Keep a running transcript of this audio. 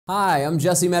Hi, I'm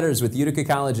Jesse Metters with Utica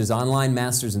College's online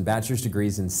master's and bachelor's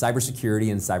degrees in cybersecurity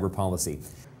and cyber policy.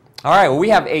 All right, well, we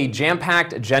have a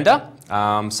jam-packed agenda.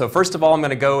 So first of all, I'm going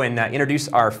to go and introduce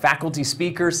our faculty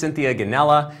speaker, Cynthia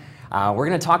Gonnella. We're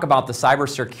going to talk about the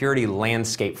cybersecurity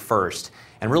landscape first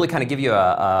and really kind of give you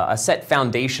a set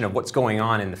foundation of what's going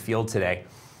on in the field today.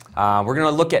 We're going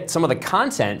to look at some of the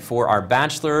content for our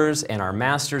bachelor's and our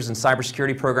master's in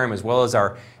cybersecurity program, as well as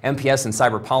our MPS in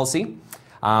cyber policy.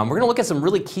 We're going to look at some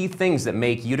really key things that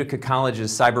make Utica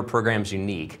College's cyber programs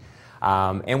unique.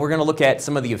 And we're going to look at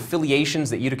some of the affiliations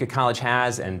that Utica College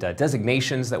has and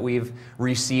designations that we've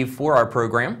received for our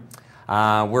program.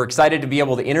 We're excited to be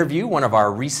able to interview one of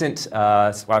our recent,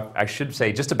 well, I should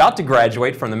say just about to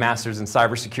graduate from the Master's in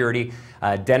Cybersecurity,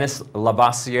 Dennis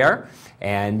Labossiere.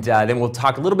 And then we'll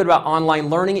talk a little bit about online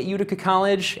learning at Utica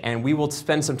College, and we will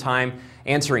spend some time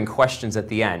answering questions at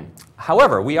the end.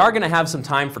 However, we are going to have some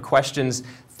time for questions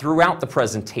throughout the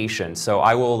presentation, so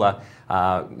I will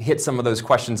hit some of those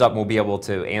questions up and we'll be able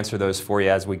to answer those for you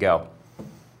as we go.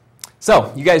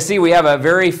 So you guys see we have a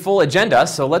very full agenda,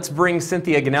 so let's bring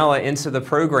Cynthia Gonnella into the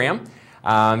program.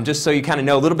 Just so you kind of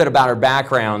know a little bit about her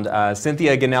background,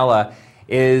 Cynthia Gonnella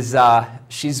is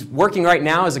she's working right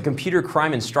now as a computer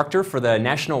crime instructor for the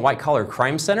National White Collar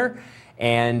Crime Center,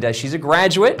 and she's a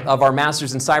graduate of our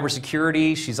Master's in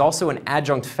Cybersecurity. She's also an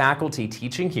adjunct faculty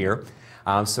teaching here,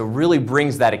 so really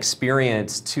brings that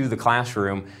experience to the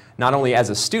classroom, not only as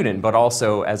a student but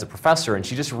also as a professor. And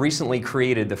she just recently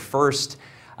created the first,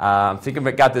 I think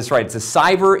I got this right, it's a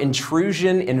Cyber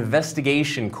Intrusion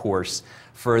Investigation course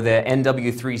for the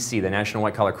NW3C, the National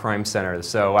White Collar Crime Center.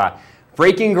 So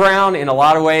breaking ground in a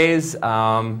lot of ways.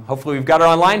 Hopefully we've got her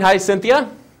online. Hi, Cynthia.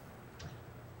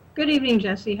 Good evening,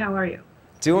 Jesse. How are you?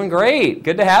 Doing great.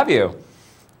 Good to have you.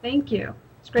 Thank you.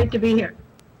 It's great to be here.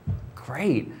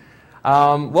 Great.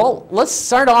 Well, let's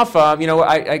start off. You know,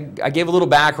 I gave a little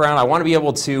background. I want to be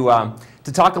able to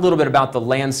talk a little bit about the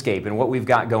landscape and what we've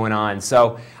got going on.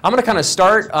 So I'm going to kind of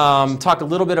start, talk a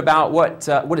little bit about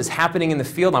what is happening in the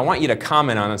field. I want you to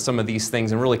comment on some of these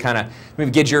things and really kind of maybe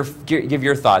give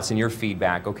your thoughts and your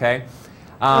feedback, okay?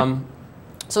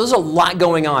 So there's a lot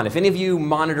going on. If any of you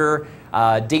monitor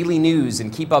daily news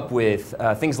and keep up with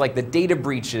things like the data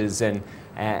breaches and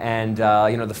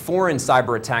you know, the foreign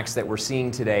cyber attacks that we're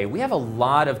seeing today, we have a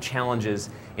lot of challenges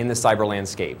in the cyber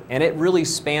landscape, and it really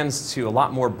spans to a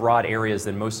lot more broad areas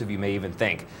than most of you may even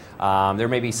think. There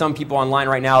may be some people online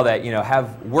right now that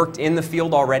have worked in the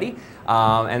field already,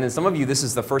 and then some of you, this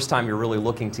is the first time you're really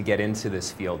looking to get into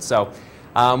this field. So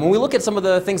when we look at some of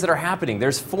the things that are happening,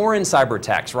 there's foreign cyber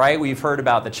attacks, right? We've heard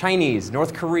about the Chinese,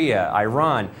 North Korea,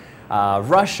 Iran,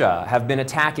 Russia have been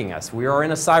attacking us. We are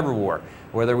in a cyber war,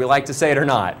 whether we like to say it or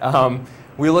not.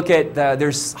 We look at,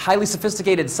 there's highly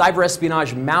sophisticated cyber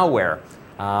espionage malware.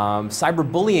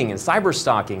 Cyberbullying and cyber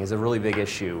stalking is a really big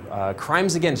issue.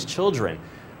 Crimes against children,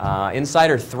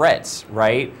 insider threats,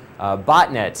 right?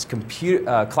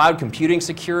 Botnets, cloud computing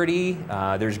security.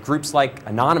 There's groups like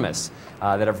Anonymous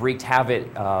that have wreaked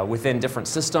havoc within different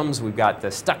systems. We've got the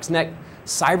Stuxnet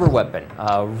cyber weapon,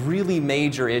 a really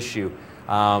major issue.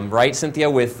 Right, Cynthia,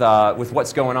 with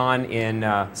what's going on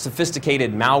in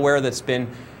sophisticated malware that's been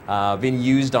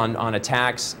used on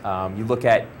attacks. You look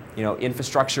at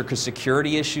infrastructure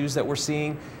security issues that we're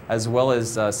seeing, as well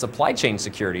as supply chain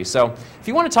security. So if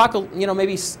you want to talk,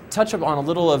 maybe touch on a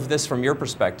little of this from your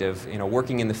perspective,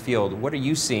 working in the field, what are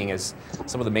you seeing as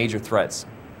some of the major threats?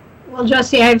 Well,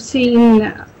 Jesse, I've seen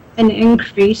an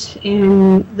increase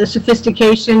in the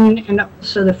sophistication and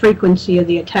also the frequency of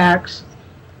the attacks.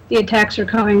 The attacks are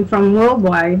coming from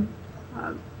worldwide,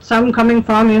 some coming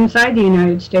from inside the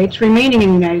United States, remaining in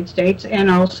the United States, and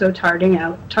also targeting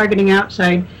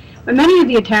outside. But many of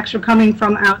the attacks are coming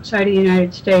from outside of the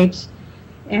United States,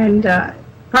 and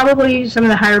probably some of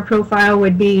the higher profile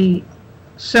would be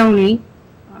Sony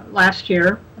last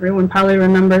year. Everyone probably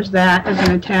remembers that as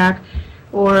an attack,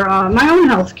 or my own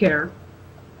healthcare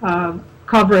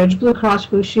coverage, Blue Cross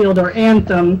Blue Shield or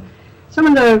Anthem. Some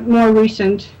of the more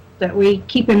recent that we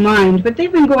keep in mind, but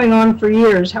they've been going on for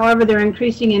years. However, they're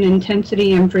increasing in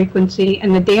intensity and frequency,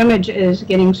 and the damage is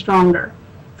getting stronger.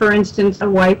 For instance, a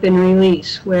wipe and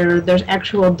release, where there's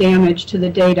actual damage to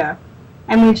the data.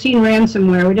 And we've seen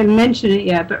ransomware. We didn't mention it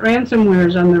yet, but ransomware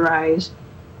is on the rise.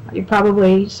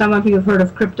 Some of you have heard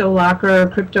of CryptoLocker or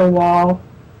CryptoWall,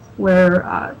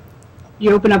 where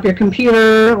you open up your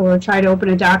computer or try to open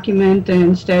a document, and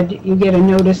instead you get a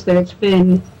notice that it's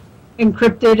been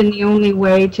encrypted, and the only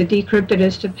way to decrypt it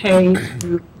is to pay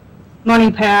through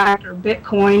MoneyPack or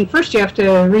Bitcoin. First you have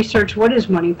to research what is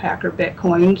MoneyPack or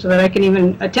Bitcoin so that I can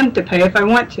even attempt to pay if I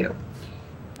want to.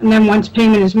 And then once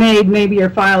payment is made, maybe your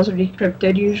files are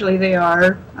decrypted. Usually they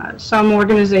are. Some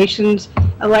organizations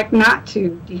elect not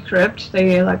to decrypt.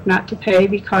 They elect not to pay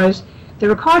because they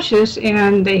were cautious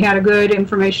and they had a good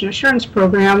information assurance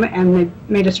program and they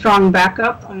made a strong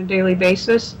backup on a daily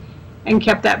basis and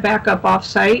kept that backup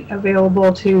off-site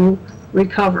available to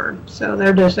recover. So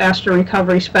they're disaster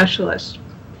recovery specialists.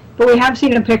 But we have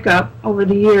seen a pickup over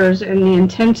the years in the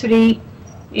intensity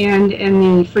and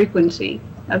in the frequency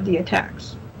of the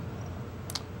attacks.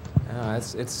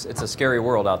 It's a scary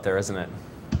world out there, isn't it?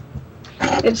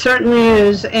 It certainly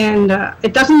is, and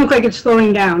it doesn't look like it's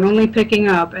slowing down, only picking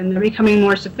up, and they're becoming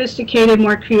more sophisticated,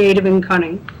 more creative and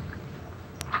cunning.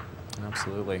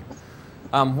 Absolutely.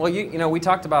 Well, you know, we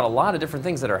talked about a lot of different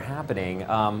things that are happening.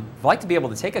 I'd like to be able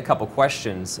to take a couple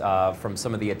questions from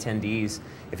some of the attendees.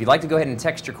 If you'd like to go ahead and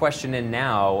text your question in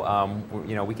now,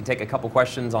 you know, we can take a couple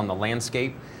questions on the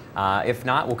landscape. If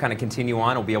not, we'll kind of continue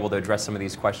on. We'll be able to address some of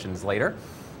these questions later.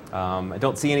 I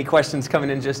don't see any questions coming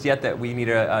in just yet that we need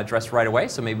to address right away,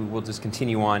 so maybe we'll just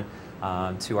continue on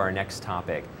to our next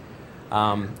topic.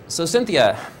 So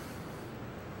Cynthia,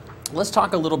 let's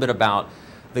talk a little bit about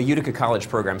the Utica College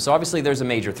program. So obviously there's a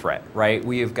major threat, right?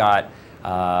 We have got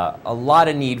a lot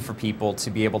of need for people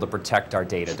to be able to protect our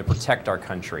data, to protect our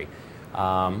country.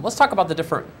 Let's talk about the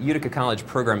different Utica College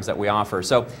programs that we offer.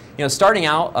 So, you know, starting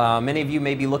out, many of you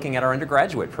may be looking at our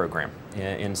undergraduate program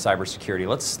in cybersecurity.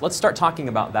 Let's start talking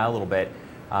about that a little bit.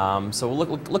 So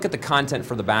we'll look at the content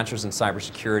for the Bachelors in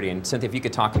Cybersecurity. And Cynthia, if you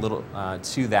could talk a little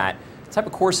to that, the type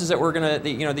of courses that that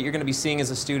you're gonna be seeing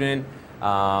as a student.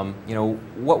 You know,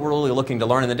 what we're really looking to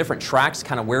learn, and the different tracks,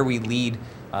 kind of where we lead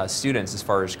students as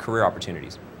far as career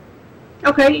opportunities.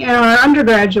 Okay, in our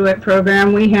undergraduate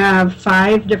program, we have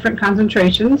 5 different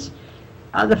concentrations.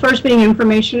 The first being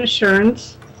information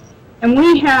assurance. And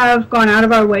we have gone out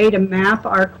of our way to map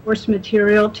our course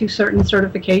material to certain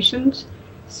certifications.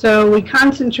 So we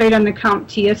concentrate on the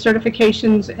CompTIA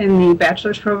certifications in the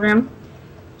bachelor's program.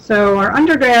 So our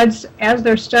undergrads, as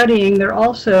they're studying, they're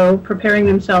also preparing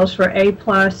themselves for A+,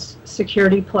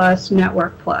 Security+,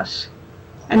 Network+.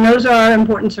 And those are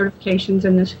important certifications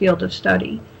in this field of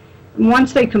study.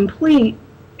 Once they complete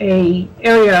an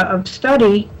area of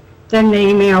study, then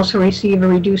they may also receive a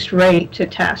reduced rate to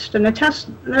test. And the tests,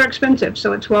 they're expensive,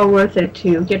 so it's well worth it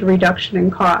to get a reduction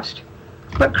in cost.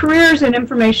 But careers in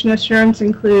information assurance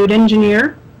include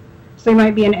engineer. So they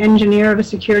might be an engineer of a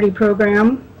security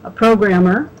program, a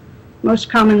programmer. Most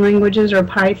common languages are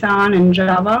Python and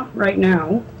Java right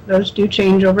now. Those do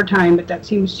change over time, but that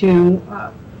seems to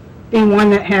be one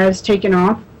that has taken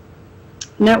off.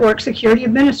 Network security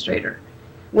administrator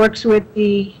works with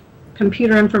the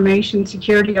computer information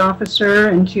security officer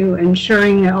into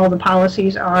ensuring that all the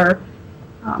policies are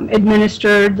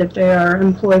administered, that they are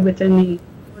employed within the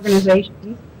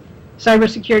organization.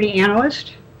 Cybersecurity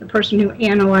analyst, the person who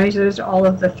analyzes all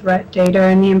of the threat data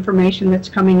and the information that's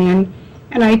coming in,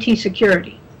 and IT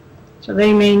security. So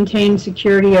they maintain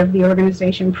security of the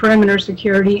organization, perimeter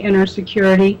security, inner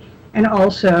security, and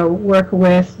also work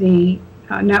with the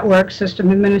network system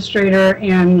administrator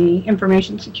and the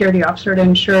information security officer to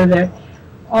ensure that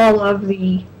all of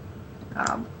the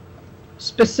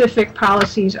specific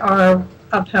policies are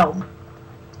upheld.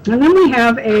 And then we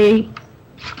have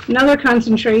another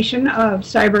concentration of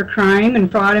cybercrime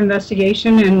and fraud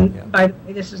investigation, and by the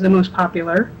way, this is the most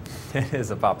popular. It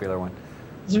is a popular one.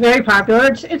 It's very popular.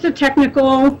 It's a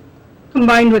technical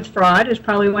combined with fraud is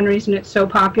probably one reason it's so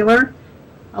popular.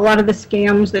 A lot of the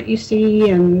scams that you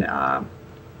see and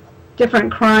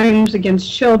different crimes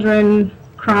against children,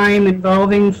 crime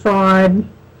involving fraud,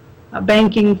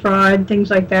 banking fraud,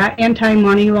 things like that,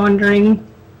 anti-money laundering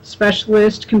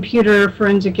specialist, computer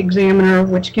forensic examiner,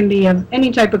 which can be of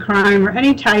any type of crime or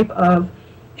any type of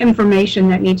information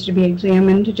that needs to be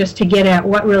examined just to get at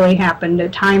what really happened, a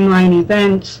timeline,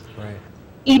 events. Right.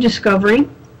 E-discovery.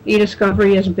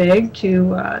 E-discovery is big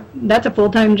that's a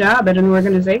full-time job at an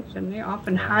organization. They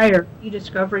often hire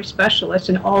e-discovery specialists,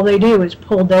 and all they do is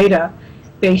pull data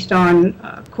based on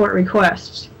court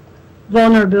requests.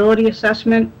 Vulnerability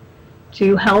assessment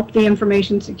to help the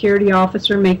information security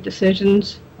officer make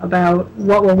decisions about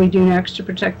what will we do next to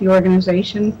protect the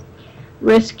organization.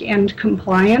 Risk and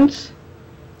compliance.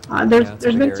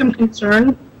 There's been some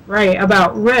concern, right,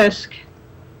 about risk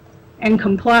and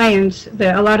compliance,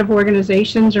 that a lot of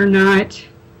organizations are not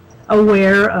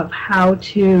aware of how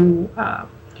to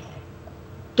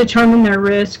determine their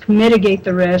risk, mitigate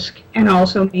the risk, and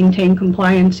also maintain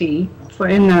compliancy. For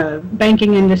in the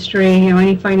banking industry, you know,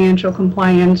 any financial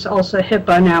compliance, also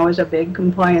HIPAA now is a big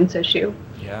compliance issue.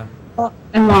 Yeah.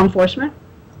 And law enforcement.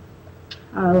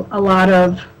 A lot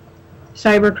of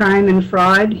cybercrime and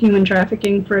fraud, human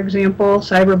trafficking, for example,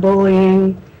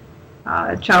 cyberbullying,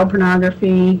 child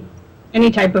pornography,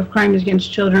 any type of crimes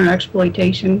against children or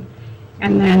exploitation,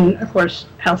 and then, of course,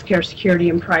 healthcare security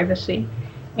and privacy.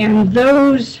 And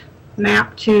those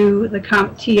map to the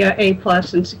CompTIA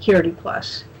A+ and Security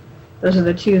Plus. Those are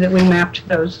the two that we mapped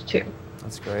those to.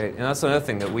 That's great. And that's another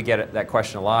thing that we get that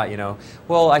question a lot, you know.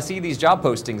 Well, I see these job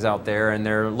postings out there and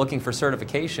they're looking for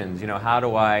certifications. You know, how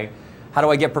do I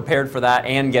get prepared for that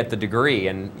and get the degree?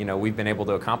 And, you know, we've been able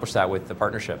to accomplish that with the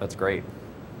partnership. That's great.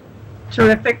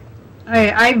 Terrific.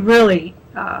 I really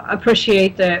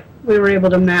appreciate that we were able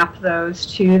to map those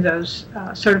to those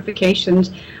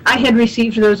certifications. I had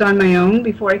received those on my own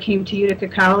before I came to Utica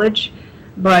College,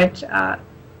 but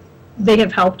they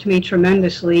have helped me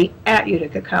tremendously at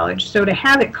Utica College. So to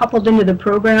have it coupled into the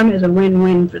program is a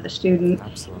win-win for the student.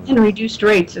 Absolutely. And reduced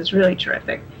rates is really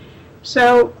terrific.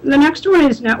 So the next one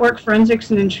is network forensics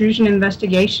and intrusion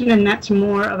investigation, and that's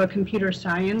more of a computer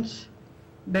science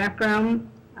background.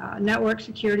 Network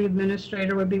security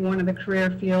administrator would be one of the career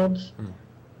fields.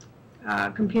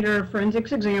 Computer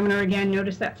forensics examiner, again,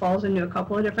 notice that falls into a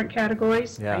couple of different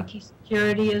categories. Yeah. IT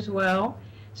security as well.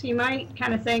 So you might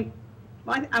kind of think,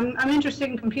 well, I'm interested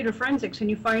in computer forensics, and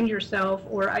you find yourself,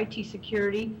 or IT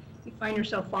security, you find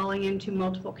yourself falling into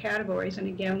multiple categories. And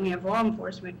again, we have law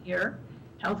enforcement here,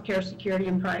 healthcare security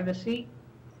and privacy,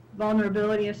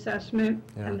 vulnerability assessment,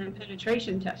 and then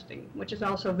penetration testing, which is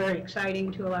also very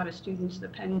exciting to a lot of students, the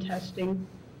pen testing.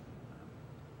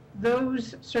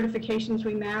 Those certifications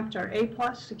we mapped are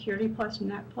A+, Security Plus,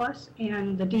 Net Plus,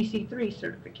 and the DC3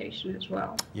 certification as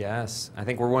well. Yes, I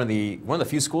think we're one of the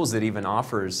few schools that even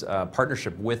offers a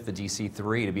partnership with the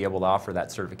DC3 to be able to offer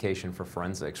that certification for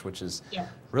forensics, which is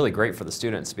really great for the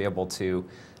students to be able to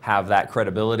have that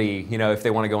credibility. You know, if they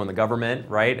want to go in the government,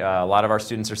 right? A lot of our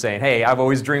students are saying, "Hey, I've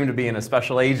always dreamed of being a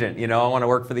special agent. You know, I want to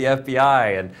work for the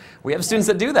FBI," and we have students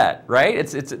that do that, right?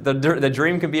 It's the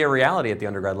dream can be a reality at the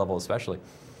undergrad level, especially.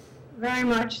 Very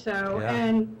much so. Yeah.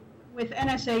 And with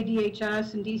NSA,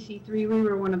 DHS, and DC3, we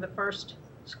were one of the first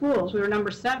schools. We were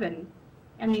number 7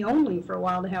 and the only for a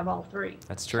while to have all 3.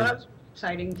 That's true. So that was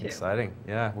exciting too. Exciting,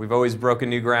 yeah. We've always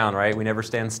broken new ground, right? We never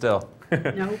stand still.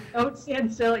 No, don't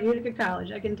stand still at Utica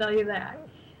College, I can tell you that.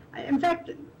 In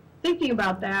fact, thinking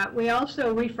about that, we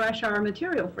also refresh our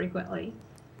material frequently.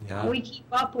 Yeah. We keep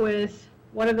up with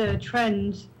what are the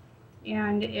trends,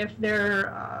 and if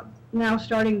they're now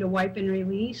starting to wipe and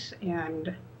release,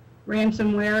 and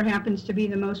ransomware happens to be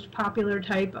the most popular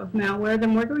type of malware,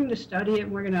 then we're going to study it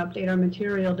and we're going to update our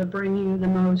material to bring you the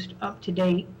most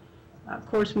up-to-date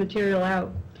course material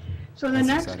out. So the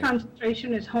next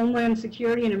concentration is Homeland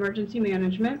Security and Emergency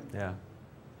Management. Yeah.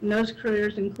 And those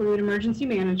careers include emergency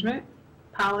management,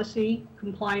 policy,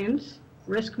 compliance,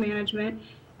 risk management,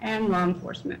 and law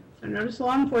enforcement. So notice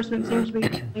law enforcement seems to be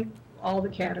linked to all the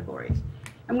categories.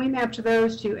 And we mapped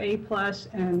those to A+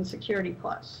 and Security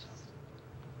Plus.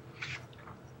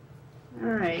 All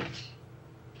right.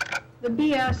 The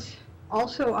BS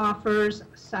also offers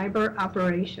cyber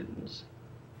operations.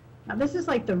 Now this is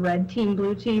like the red team,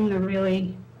 blue team, the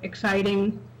really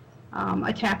exciting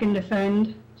attack and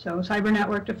defend. So cyber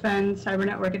network defense, cyber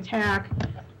network attack,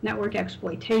 network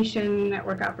exploitation,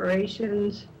 network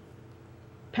operations.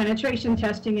 Penetration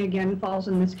testing, again, falls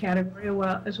in this category,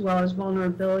 as well as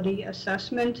vulnerability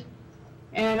assessment.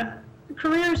 And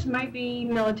careers might be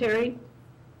military,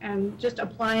 and just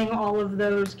applying all of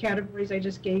those categories I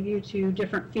just gave you to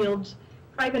different fields,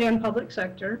 private and public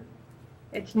sector.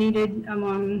 It's needed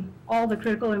among all the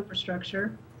critical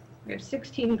infrastructure. We have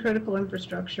 16 critical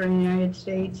infrastructure in the United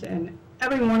States, and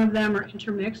every one of them are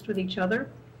intermixed with each other.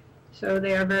 So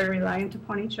they are very reliant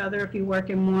upon each other. If you work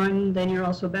in one, then you're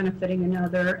also benefiting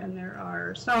another, and there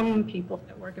are some people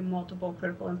that work in multiple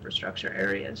critical infrastructure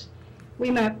areas.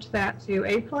 We mapped that to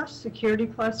A+, Security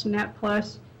Plus, Net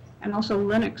Plus, and also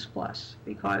Linux Plus,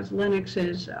 because Linux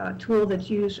is a tool that's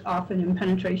used often in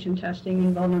penetration testing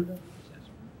and vulnerability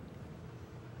assessment.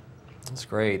 That's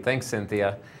great. Thanks,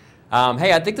 Cynthia.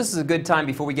 Hey, I think this is a good time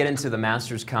before we get into the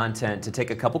master's content to take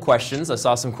a couple questions. I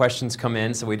saw some questions come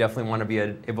in, so we definitely want to be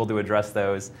able to address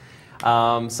those.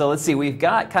 So let's see, we've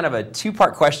got kind of a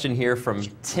two-part question here from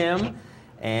Tim,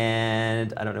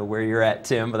 and I don't know where you're at,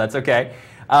 Tim, but that's okay.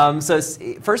 So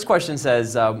first question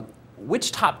says,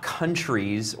 which top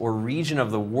countries or region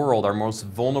of the world are most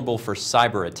vulnerable for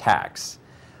cyber attacks?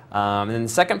 And then the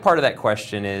second part of that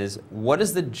question is, what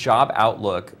does the job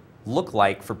outlook look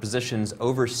like for positions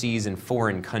overseas in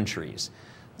foreign countries?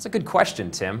 That's a good question,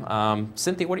 Tim.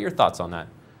 Cynthia, what are your thoughts on that?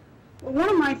 Well, one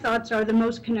of my thoughts are the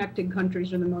most connected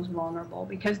countries are the most vulnerable,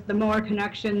 because the more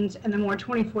connections and the more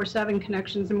 24/7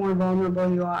 connections, the more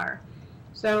vulnerable you are.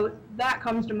 So that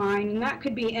comes to mind, and that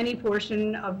could be any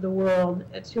portion of the world.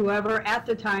 It's whoever at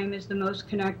the time is the most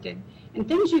connected. And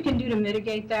things you can do to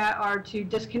mitigate that are to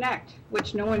disconnect,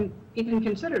 which no one even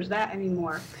considers that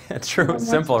anymore. That's true. It's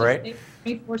simple, right?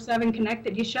 24/7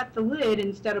 connected. You shut the lid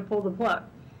instead of pull the plug.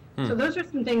 So those are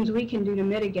some things we can do to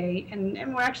mitigate,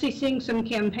 and we're actually seeing some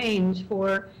campaigns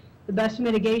for the best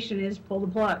mitigation is pull the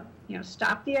plug. You know,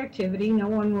 stop the activity. No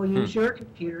one will use your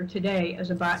computer today as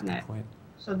a botnet.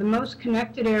 So the most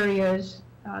connected areas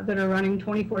that are running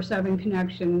 24/7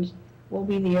 connections will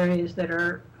be the areas that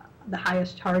are the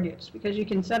highest targets, because you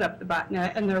can set up the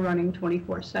botnet and they're running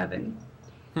 24/7.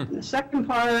 The second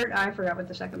part, I forgot what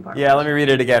the second part was. Let me read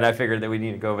it again. I figured that we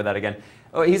need to go over that again.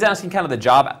 Oh, he's asking kind of the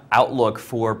job outlook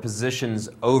for positions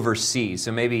overseas.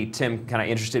 So maybe Tim kind of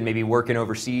interested in maybe working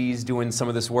overseas, doing some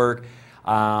of this work.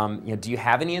 You know, do you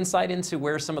have any insight into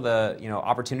where some of the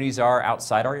opportunities are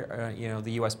outside our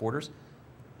the U.S. borders?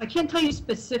 I can't tell you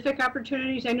specific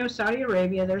opportunities. I know Saudi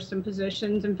Arabia, there's some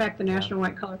positions. In fact, the National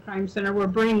White Collar Crime Center, we're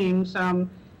bringing some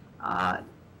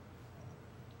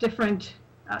different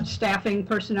staffing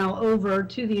personnel over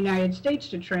to the United States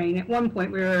to train. At one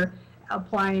point, we were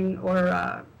applying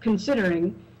or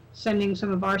considering sending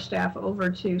some of our staff over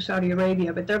to Saudi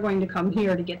Arabia, but they're going to come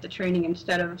here to get the training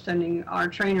instead of sending our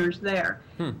trainers there.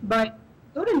 But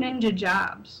go to Ninja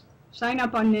Jobs. Sign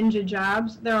up on Ninja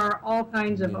Jobs. There are all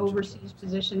kinds of overseas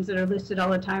positions that are listed all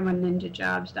the time on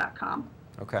ninjajobs.com.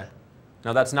 Okay.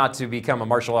 Now that's not to become a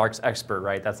martial arts expert,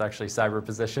 right? That's actually cyber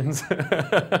positions.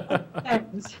 Okay.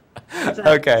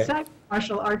 Cyber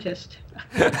martial artist.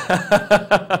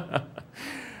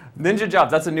 Ninja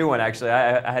Jobs, that's a new one actually.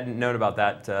 I hadn't known about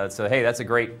that. So hey, that's a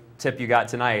great tip you got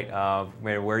tonight,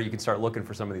 where you can start looking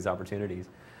for some of these opportunities.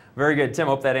 Very good, Tim.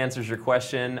 Hope that answers your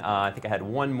question. I think I had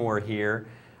one more here.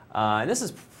 And this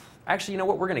is actually, you know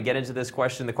what, we're going to get into this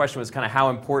question. The question was kind of how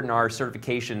important are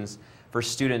certifications for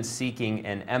students seeking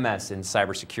an MS in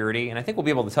cybersecurity? And I think we'll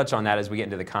be able to touch on that as we get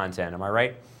into the content. Am I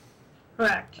right?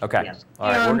 Correct. Okay. Yes. All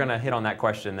right, we're going to hit on that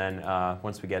question then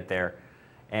once we get there.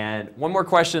 And one more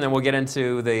question, then we'll get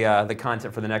into the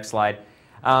content for the next slide.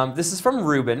 This is from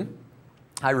Ruben.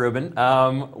 Hi, Ruben.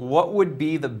 What would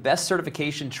be the best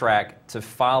certification track to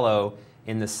follow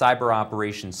in the cyber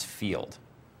operations field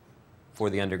for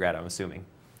the undergrad, I'm assuming?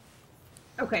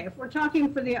 Okay, if we're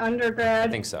talking for the undergrad,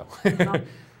 I think so.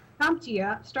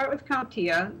 CompTIA, start with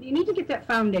CompTIA. You need to get that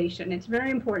foundation. It's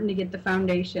very important to get the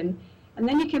foundation. And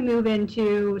then you can move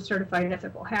into Certified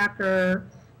Ethical Hacker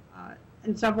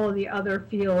and several of the other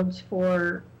fields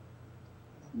for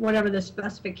whatever the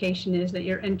specification is that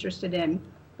you're interested in.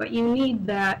 But you need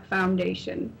that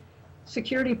foundation.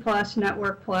 Security Plus,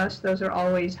 Network Plus, those are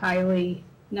always highly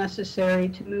necessary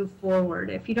to move forward.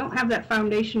 If you don't have that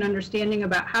foundation understanding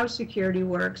about how security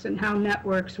works and how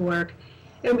networks work,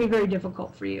 it'll be very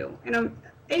difficult for you. And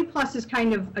A+ is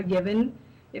kind of a given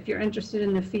if you're interested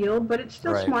in the field, but it's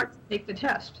still smart to take the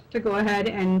test, to go ahead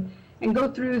and go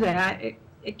through that.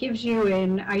 It gives you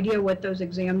an idea what those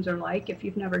exams are like if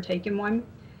you've never taken one.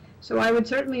 So I would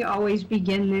certainly always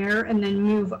begin there and then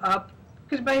move up,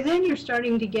 because by then you're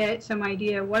starting to get some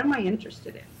idea, what am I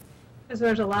interested in? Because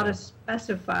there's a lot of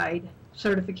specified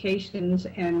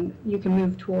certifications and you can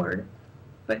move toward.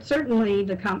 But certainly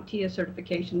the CompTIA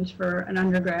certifications for an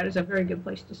undergrad is a very good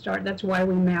place to start. That's why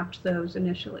we mapped those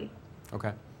initially.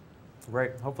 Okay,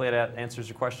 great. Hopefully that answers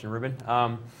your question, Ruben.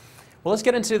 Well, let's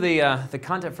get into the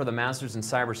content for the Masters in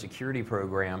Cybersecurity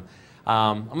program.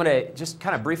 I'm going to just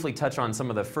kind of briefly touch on some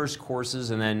of the first courses,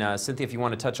 and then Cynthia, if you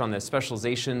want to touch on the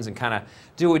specializations and kind of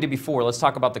do what we did before, let's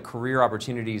talk about the career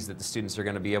opportunities that the students are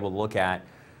going to be able to look at.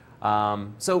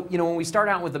 So, you know, when we start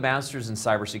out with the Masters in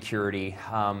Cybersecurity,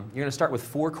 you're going to start with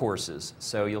 4 courses.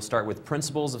 So you'll start with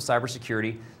Principles of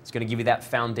Cybersecurity. It's going to give you that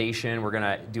foundation. We're going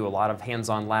to do a lot of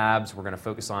hands-on labs. We're going to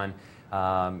focus on,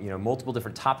 you know, multiple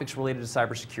different topics related to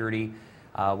cybersecurity.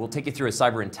 We'll take you through a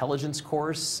cyber intelligence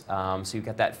course, so you've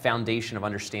got that foundation of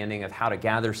understanding of how to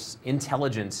gather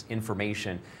intelligence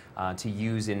information to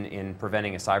use in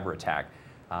preventing a cyber attack.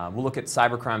 We'll look at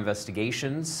cybercrime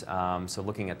investigations, so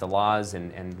looking at the laws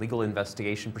and legal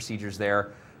investigation procedures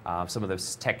there, some of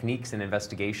those techniques in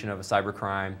investigation of a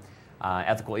cybercrime,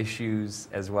 ethical issues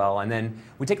as well. And then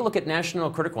we take a look at national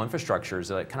critical infrastructures,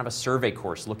 kind of a survey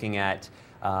course looking at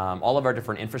all of our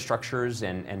different infrastructures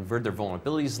and where their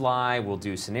vulnerabilities lie. We'll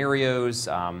do scenarios,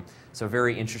 so a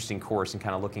very interesting course and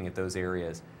kind of looking at those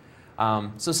areas.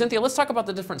 So Cynthia, let's talk about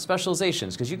the different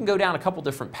specializations, because you can go down a couple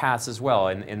different paths as well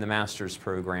in the master's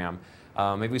program.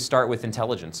 Maybe we start with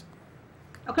intelligence.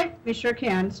 Okay, we sure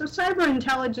can. So cyber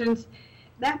intelligence,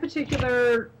 that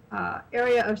particular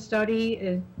area of study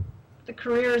is The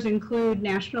careers include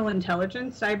national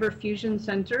intelligence, cyber fusion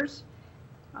centers,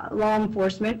 law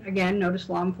enforcement. Again, notice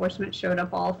law enforcement showed up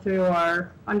all through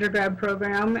our undergrad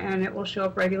program, and it will show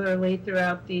up regularly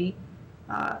throughout the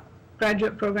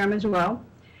graduate program as well.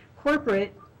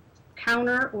 Corporate,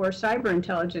 counter or cyber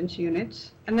intelligence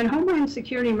units, and then Homeland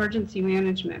Security emergency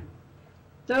management.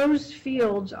 Those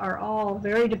fields are all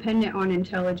very dependent on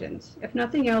intelligence. If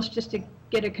nothing else, just to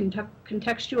get a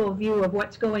contextual view of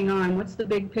what's going on, what's the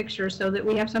big picture, so that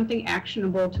we have something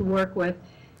actionable to work with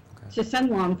to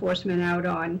send law enforcement out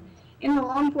on. In the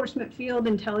law enforcement field,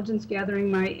 intelligence gathering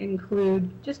might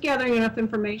include just gathering enough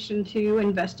information to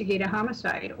investigate a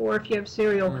homicide, or if you have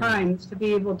serial crimes, to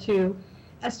be able to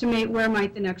estimate where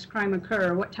might the next crime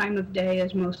occur, what time of day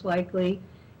is most likely,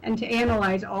 and to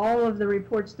analyze all of the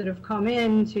reports that have come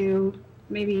in to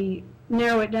maybe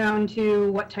narrow it down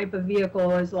to what type of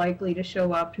vehicle is likely to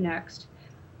show up next.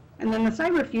 And then the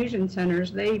cyber fusion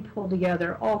centers, they pull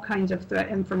together all kinds of threat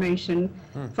information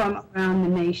from around the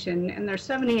nation. And there's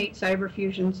 78 cyber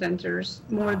fusion centers,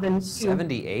 more than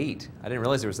 78? I didn't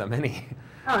realize there was that many.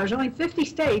 Oh, there's only 50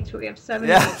 states, but we have 78.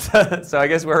 Yeah, so I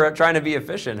guess we're trying to be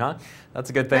efficient, huh? That's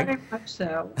a good thing. Very much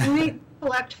so. And we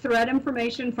collect threat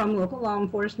information from local law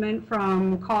enforcement,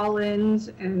 from call-ins,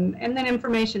 and then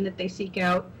information that they seek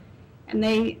out. And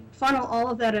they funnel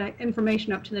all of that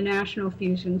information up to the National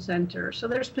Fusion Center. So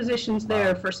there's positions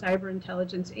there for cyber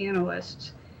intelligence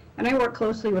analysts. And I work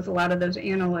closely with a lot of those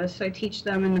analysts. I teach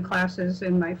them in the classes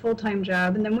in my full-time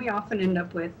job, and then we often end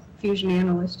up with fusion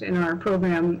analysts in our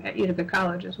program at Utica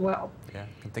College as well. Yeah,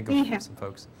 I can think of some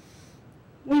folks.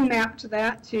 We mapped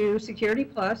that to Security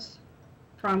Plus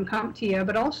from CompTIA,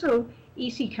 but also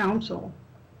EC Council.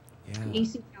 Yeah.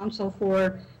 EC Council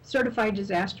for Certified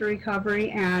Disaster Recovery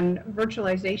and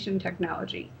Virtualization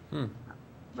Technology.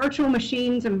 Virtual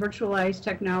machines and virtualized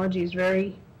technology is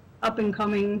very up and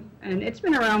coming, and it's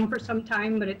been around for some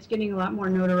time, but it's getting a lot more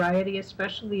notoriety,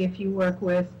 especially if you work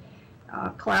with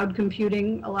cloud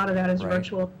computing. A lot of that is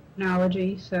virtual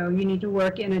technology, so you need to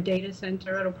work in a data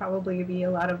center. It'll probably be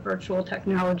a lot of virtual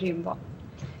technology involved.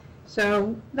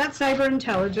 So that's cyber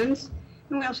intelligence.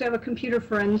 And we also have a computer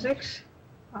forensics.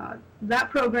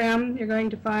 That program you're going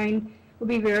to find will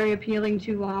be very appealing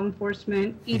to law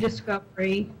enforcement,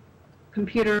 e-discovery,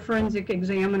 computer forensic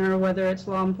examiner, whether it's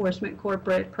law enforcement,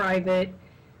 corporate, private,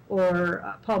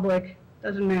 or public,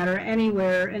 doesn't matter.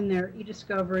 Anywhere in there,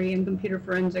 e-discovery and computer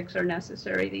forensics are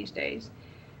necessary these days,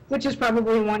 which is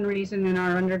probably one reason in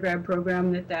our undergrad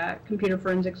program that computer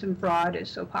forensics and fraud is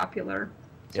so popular.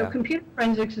 So computer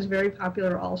forensics is very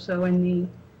popular also in the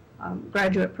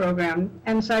graduate program,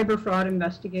 and cyber fraud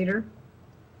investigator.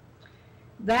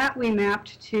 That we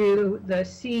mapped to the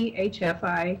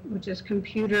CHFI, which is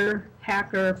Computer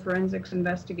Hacker Forensics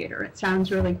Investigator. It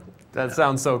sounds really cool. That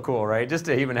sounds so cool, right? Just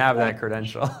to even have that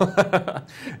credential.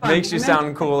 Makes you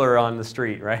sound cooler on the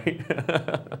street, right?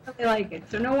 I like it.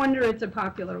 So no wonder it's a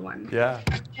popular one. Yeah.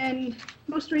 And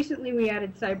most recently we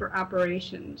added cyber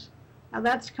operations. Now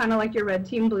that's kind of like your red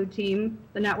team, blue team,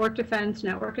 the network defense,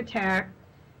 network attack,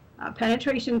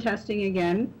 penetration testing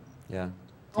again,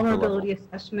 vulnerability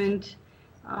assessment.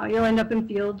 You'll end up in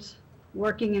fields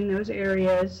working in those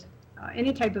areas,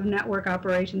 any type of network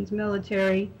operations,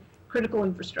 military, critical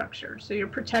infrastructure. So you're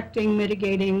protecting,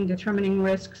 mitigating, determining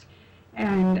risks,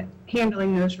 and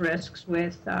handling those risks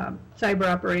with cyber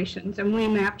operations. And we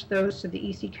mapped those to the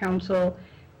EC Council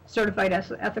Certified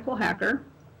Ethical Hacker,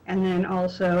 and then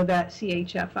also that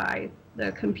CHFI,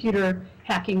 the Computer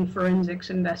Hacking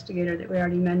Forensics Investigator that we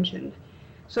already mentioned.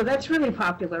 So that's really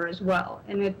popular as well.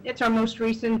 And it's our most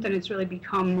recent, and it's really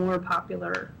become more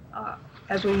popular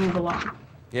as we move along.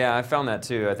 Yeah, I found that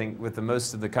too. I think with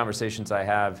most of the conversations I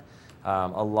have,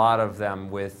 a lot of them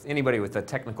with anybody with a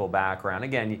technical background.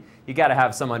 Again, you got to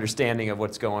have some understanding of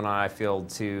what's going on, I feel,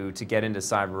 to get into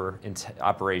cyber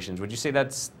operations. Would you say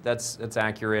that's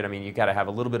accurate? I mean, you got to have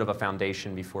a little bit of a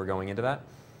foundation before going into that?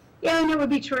 Yeah, and it would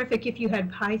be terrific if you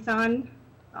had Python,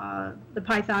 the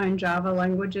Python and Java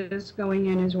languages going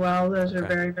in as well. Those are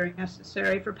very, very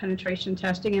necessary for penetration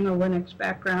testing, and a Linux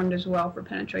background as well for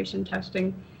penetration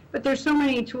testing. But there's so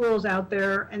many tools out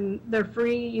there, and they're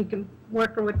free. You can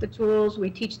work with the tools. We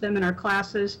teach them in our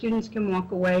classes. Students can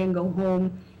walk away and go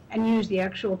home and use the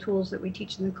actual tools that we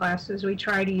teach in the classes. We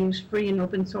try to use free and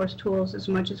open source tools as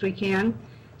much as we can,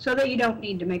 so that you don't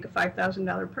need to make a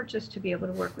 $5,000 purchase to be able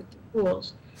to work with the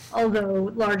tools.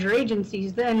 Although larger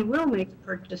agencies then will make the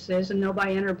purchases and they'll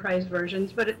buy enterprise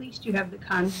versions, but at least you have the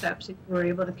concepts and you're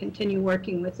able to continue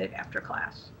working with it after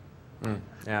class.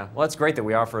 Yeah, well, it's great that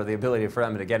we offer the ability for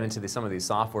them to get into some of these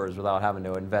softwares without having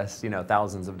to invest,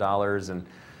 thousands of dollars and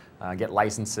get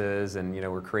licenses, and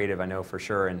we're creative, I know for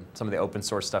sure, and some of the open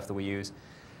source stuff that we use.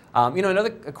 Another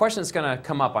question that's going to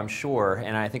come up, I'm sure,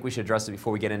 and I think we should address it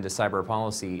before we get into cyber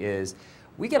policy, is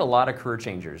we get a lot of career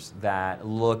changers that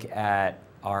look at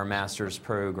our master's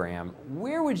program.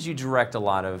 Where would you direct a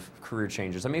lot of career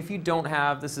changers? I mean, if you don't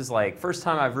have, this is like first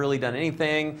time I've really done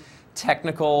anything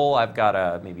technical, I've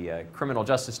got maybe a criminal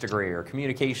justice degree or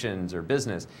communications or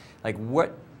business, like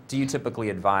what do you typically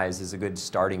advise is a good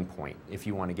starting point if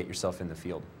you want to get yourself in the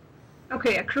field?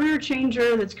 Okay, a career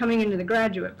changer that's coming into the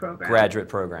graduate program. Graduate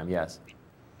program, yes.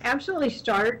 Absolutely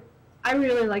start. I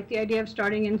really like the idea of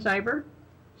starting in cyber.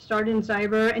 Start in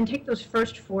cyber and take those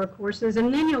first 4 courses,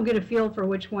 and then you'll get a feel for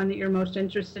which one that you're most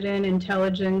interested in,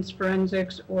 intelligence,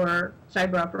 forensics, or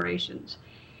cyber operations.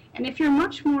 And if you're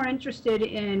much more interested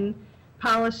in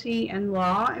policy and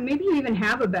law, and maybe you even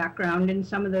have a background in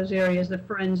some of those areas, the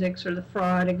forensics or the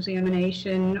fraud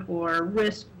examination or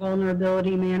risk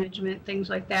vulnerability management, things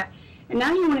like that, and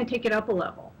now you want to take it up a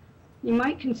level, you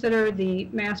might consider the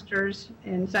Master's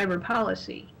in Cyber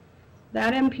Policy.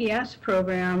 That MPS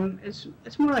program it's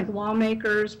more like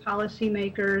lawmakers,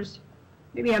 policymakers,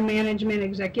 maybe a management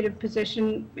executive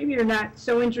position. Maybe you're not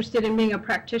so interested in being a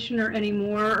practitioner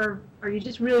anymore, or you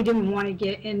just really didn't want to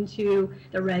get into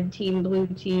the red team, blue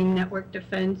team, network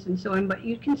defense, and so on, but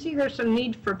you can see there's some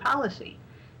need for policy,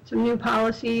 some new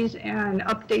policies and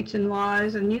updates in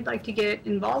laws, and you'd like to get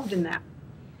involved in that.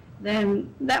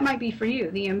 Then that might be for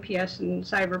you, the MPS and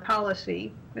cyber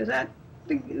policy.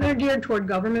 They're geared toward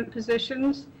government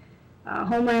positions,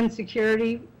 homeland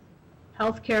security,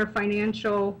 healthcare,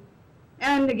 financial,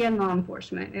 and again, law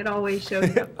enforcement. It always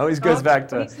shows up. Always goes back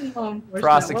to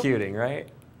prosecuting, right?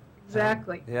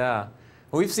 Exactly. Yeah.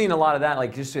 Well, we've seen a lot of that,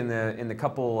 like just in the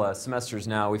couple semesters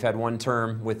now. We've had one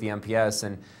term with the MPS,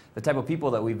 and the type of people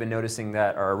that we've been noticing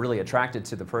that are really attracted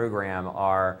to the program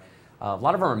are a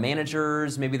lot of them are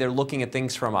managers. Maybe they're looking at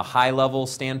things from a high-level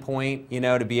standpoint,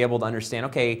 to be able to understand,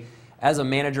 okay, as a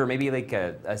manager, maybe like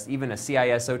even a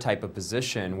CISO type of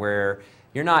position where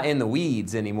you're not in the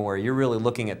weeds anymore. You're really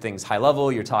looking at things high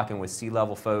level. You're talking with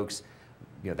C-level folks.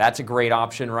 That's a great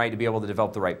option, right, to be able to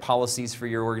develop the right policies for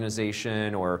your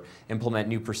organization or implement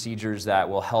new procedures that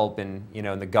will help in,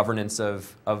 in the governance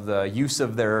of the use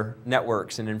of their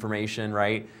networks and information,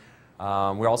 right?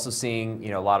 We're also seeing,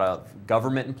 a lot of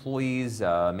government employees,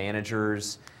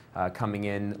 managers coming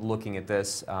in looking at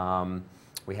this.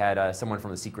 We had someone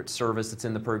from the Secret Service that's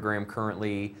in the program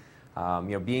currently.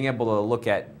 Being able to look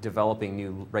at developing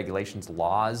new regulations,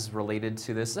 laws related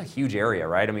to this is a huge area,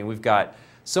 right? I mean, we've got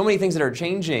so many things that are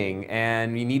changing,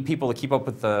 and you need people to keep up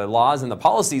with the laws and the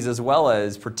policies as well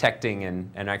as protecting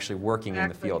and actually working in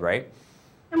the field, right?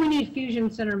 And we need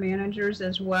fusion center managers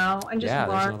as well, and just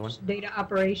large data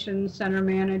operations center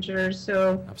managers.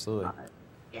 So absolutely.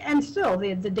 And still,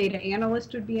 the data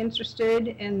analyst would be interested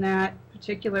in that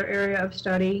particular area of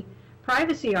study.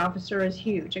 Privacy officer is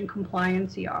huge, and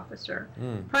compliancy officer.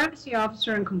 Privacy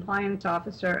officer and compliance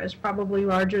officer is probably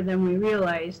larger than we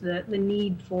realize, the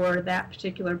need for that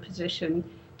particular position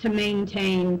to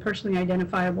maintain personally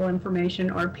identifiable information,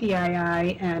 or PII,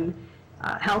 and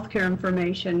healthcare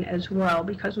information as well,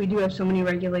 because we do have so many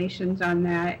regulations on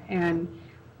that, and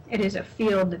it is a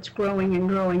field that's growing and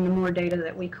growing the more data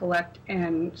that we collect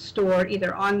and store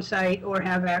either on-site or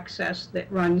have access that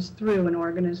runs through an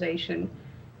organization.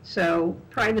 So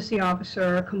privacy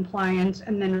officer, compliance,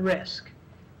 and then risk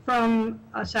from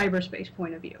a cyberspace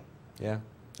point of view. Yeah,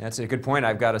 that's a good point.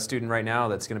 I've got a student right now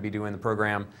that's going to be doing the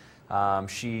program.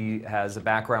 She has a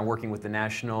background working with the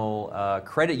National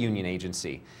Credit Union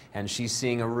Agency, and she's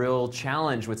seeing a real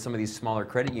challenge with some of these smaller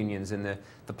credit unions and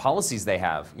the policies they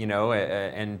have,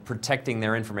 and protecting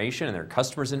their information and their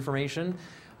customers' information.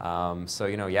 So,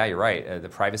 yeah, you're right. The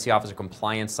privacy officer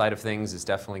compliance side of things is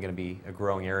definitely going to be a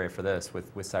growing area for this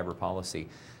with cyber policy.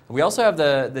 We also have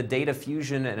the data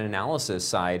fusion and analysis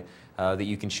side that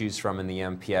you can choose from in the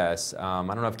MPS.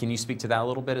 I don't know, can you speak to that a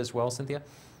little bit as well, Cynthia?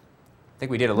 I think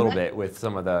we did a little bit with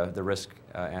some of the risk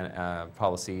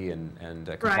policy and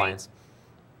compliance. Right.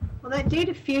 Well, that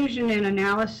data fusion and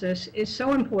analysis is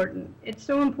so important. It's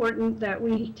so important that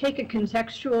we take a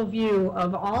contextual view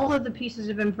of all of the pieces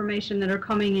of information that are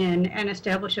coming in and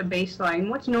establish a baseline.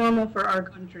 What's normal for our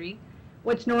country?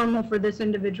 What's normal for this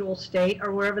individual state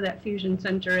or wherever that fusion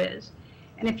center is?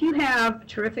 And if you have a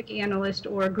terrific analyst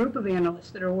or a group of analysts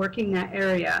that are working that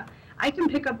area, I can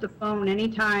pick up the phone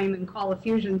anytime and call a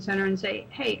fusion center and say,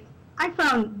 hey, I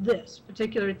found this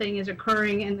particular thing is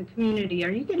occurring in the community. Are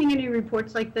you getting any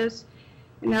reports like this?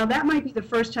 And now that might be the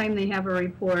first time they have a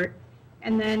report,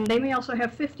 and then they may also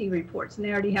have 50 reports and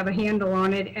they already have a handle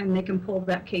on it and they can pull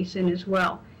that case in as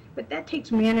well. But that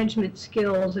takes management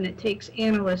skills and it takes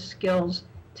analyst skills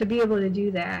to be able to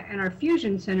do that. And our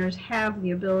fusion centers have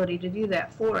the ability to do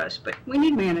that for us. But we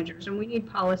need managers and we need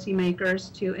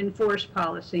policymakers to enforce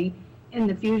policy in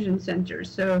the fusion centers.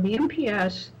 So the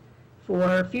MPS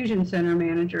for fusion center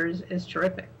managers is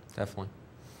terrific. Definitely.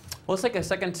 Well, let's take a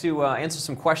second to answer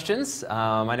some questions.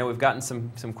 I know we've gotten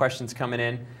some questions coming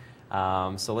in.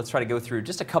 So let's try to go through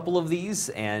just a couple of these,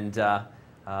 and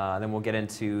then we'll get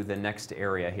into the next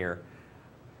area here.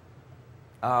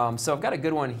 So I've got a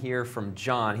good one here from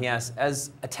John. He asks,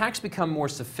 as attacks become more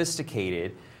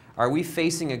sophisticated, are we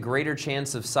facing a greater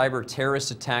chance of cyber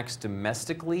terrorist attacks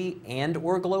domestically and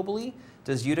or globally?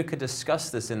 Does Utica discuss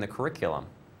this in the curriculum?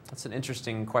 That's an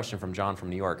interesting question from John from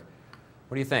New York.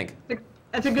 What do you think?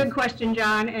 That's a good question,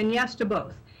 John, and yes to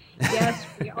both. Yes,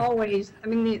 we always, I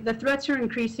mean, the threats are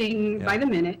increasing by the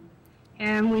minute,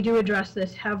 and we do address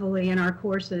this heavily in our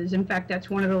courses. In fact, that's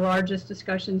one of the largest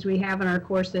discussions we have in our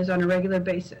courses on a regular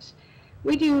basis.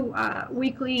 We do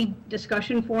weekly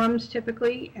discussion forums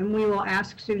typically, and we will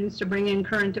ask students to bring in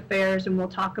current affairs, and we'll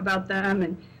talk about them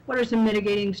and what are some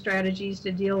mitigating strategies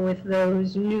to deal with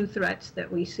those new threats that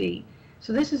we see.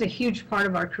 So this is a huge part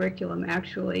of our curriculum,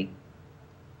 actually.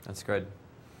 That's good.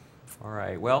 All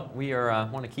right. Well, we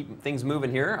want to keep things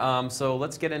moving here. So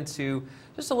let's get into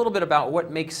just a little bit about what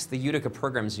makes the Utica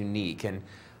programs unique. And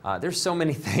there's so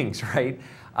many things, right?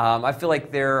 I feel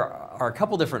like there are a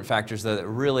couple different factors that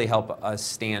really help us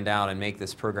stand out and make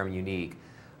this program unique.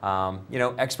 You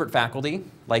know, expert faculty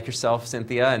like yourself,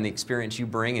 Cynthia, and the experience you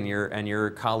bring, and your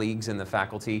colleagues in the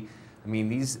faculty. I mean,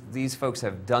 these folks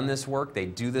have done this work. They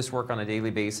do this work on a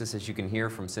daily basis, as you can hear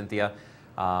from Cynthia,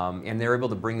 and they're able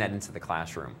to bring that into the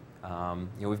classroom.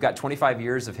 You know, we've got 25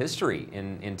 years of history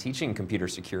in teaching computer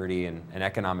security and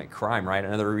economic crime, right?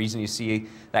 Another reason you see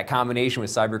that combination with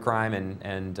cybercrime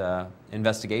and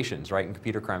investigations, right, and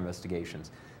computer crime investigations,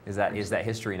 is that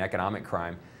history in economic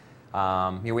crime. You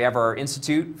know, we have our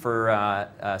Institute for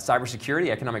Cybersecurity,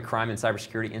 Economic Crime and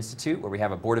Cybersecurity Institute, where we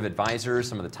have a board of advisors.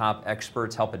 Some of the top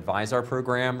experts help advise our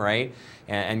program, right,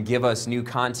 and give us new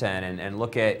content and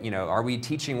look at, you know, are we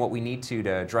teaching what we need to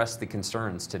address the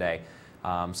concerns today?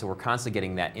 So we're constantly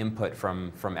getting that input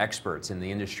from experts in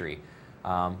the industry.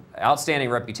 Outstanding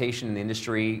reputation in the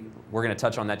industry. We're going to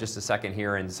touch on that just a second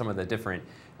here, and some of the different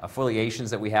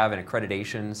affiliations that we have and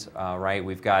accreditations, right?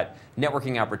 We've got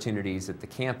networking opportunities at the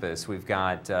campus. We've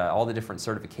got all the different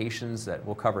certifications that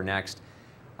we'll cover next.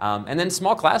 And then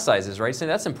small class sizes, right? So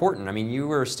that's important. I mean, you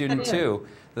were a student too.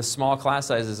 The small class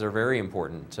sizes are very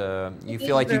important. You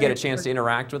feel like you get a chance to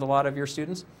interact with a lot of your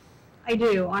students? I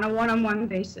do, on a one-on-one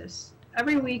basis.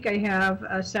 Every week I have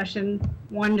a session,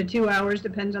 1 to 2 hours,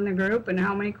 depends on the group and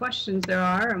how many questions there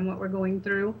are and what we're going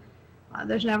through.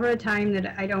 There's never a time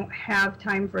that I don't have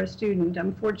time for a student.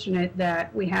 I'm fortunate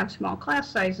that we have small class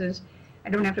sizes. I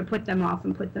don't have to put them off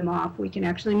and put them off. We can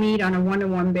actually meet on a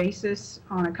one-to-one basis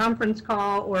on a conference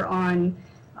call or on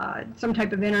some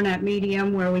type of internet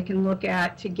medium where we can look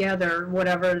at together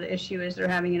whatever the issue is they're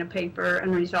having in a paper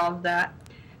and resolve that.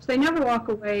 So they never walk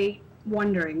away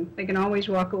wondering. They can always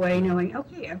walk away knowing,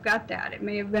 okay, I've got that. It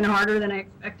may have been harder than I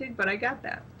expected, but I got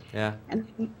that. Yeah. And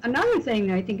another thing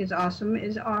that I think is awesome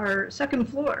is our second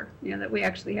floor, you know, that we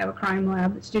actually have a crime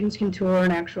lab that students can tour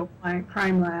an actual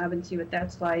crime lab and see what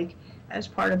that's like as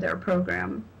part of their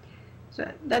program.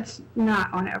 So that's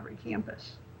not on every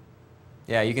campus.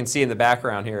 Yeah, you can see in the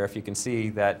background here, if you can see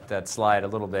that slide a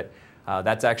little bit,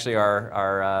 that's actually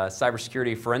our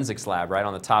cybersecurity forensics lab right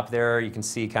on the top there. You can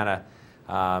see kind of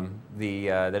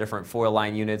the different foil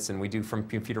line units, and we do from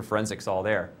computer forensics all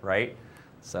there, right?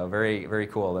 So very, very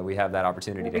cool that we have that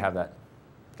opportunity to have that,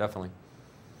 definitely.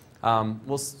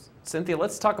 Well, Cynthia,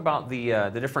 let's talk about the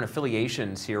different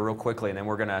affiliations here real quickly, and then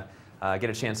we're going to get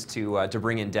a chance to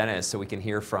bring in Dennis so we can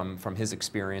hear from his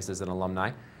experience as an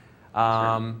alumni.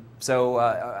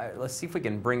 So let's see if we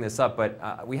can bring this up,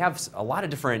 but we have a lot of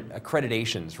different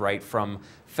accreditations, right, from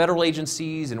federal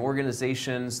agencies and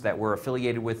organizations that we're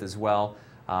affiliated with as well,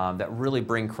 that really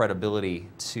bring credibility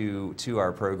to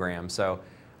our program. So,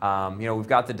 you know, we've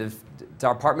got the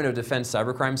Department of Defense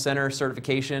Cybercrime Center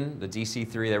certification, the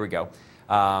DC3, there we go.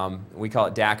 We call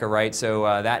it DACA, right? So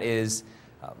that is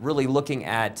really looking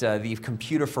at the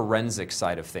computer forensics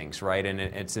side of things, right? And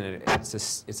it's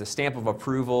a stamp of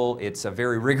approval. It's a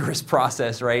very rigorous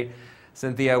process, right,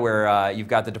 Cynthia, where you've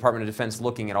got the Department of Defense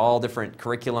looking at all different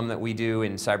curriculum that we do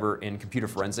in computer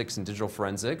forensics and digital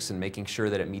forensics and making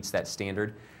sure that it meets that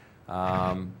standard.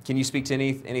 Can you speak to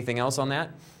anything else on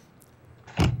that?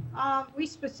 We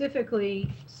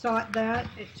specifically sought that.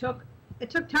 It took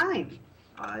time.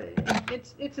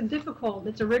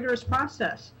 It's a rigorous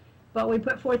process. but we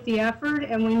put forth the effort,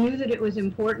 and we knew that it was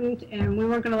important, and we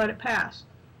weren't going to let it pass.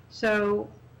 So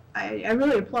I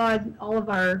really applaud all of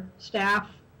our staff,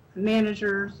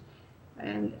 managers,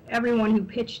 and everyone who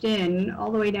pitched in,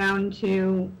 all the way down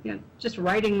to just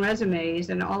writing resumes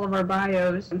and all of our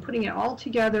bios and putting it all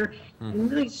together and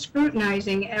really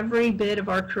scrutinizing every bit of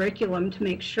our curriculum to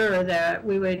make sure that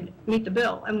we would meet the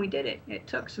bill. And we did it. It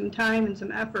took some time and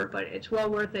some effort, but it's well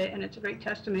worth it, and it's a great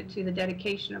testament to the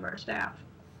dedication of our staff.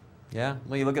 Yeah,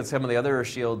 well, you look at some of the other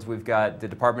shields. We've got the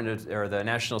the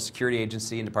National Security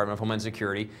Agency and Department of Homeland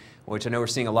Security, which I know we're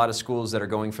seeing a lot of schools that are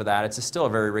going for that. It's still a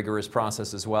very rigorous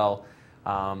process as well.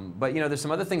 But there's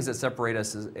some other things that separate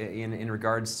us in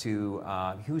regards to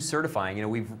who's certifying.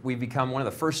 We've become one of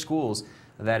the first schools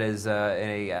that is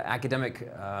a academic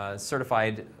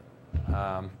certified.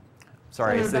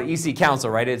 Sorry, it's the EC Council,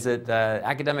 right? It's the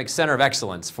Academic Center of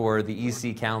Excellence for the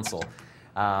EC Council.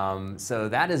 So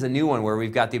that is a new one where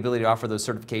we've got the ability to offer those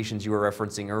certifications you were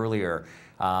referencing earlier.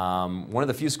 One of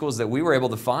the few schools that we were able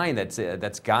to find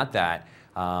that's got that.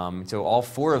 So all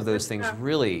four of those things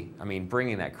really,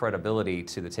 bringing that credibility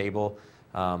to the table.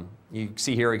 You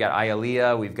see here we got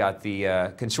IALEA, we've got the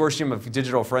Consortium of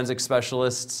Digital Forensic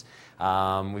Specialists,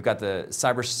 we've got the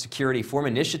Cybersecurity Forum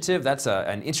Initiative. That's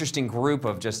an interesting group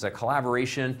of just a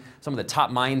collaboration, some of the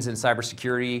top minds in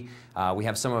cybersecurity. We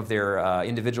have some of their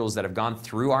individuals that have gone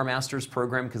through our master's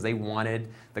program because they wanted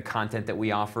the content that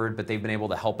we offered, but they've been able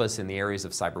to help us in the areas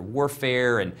of cyber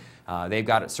warfare, and they've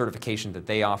got a certification that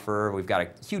they offer. We've got a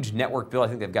huge network build. I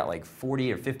think they've got like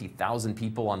 40 or 50,000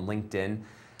 people on LinkedIn.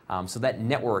 So that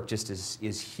network just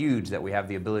is huge that we have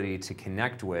the ability to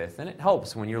connect with, and it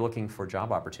helps when you're looking for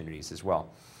job opportunities as well.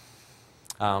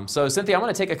 So Cynthia, I'm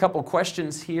going to take a couple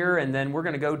questions here, and then we're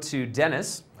going to go to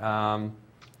Dennis.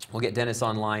 We'll get Dennis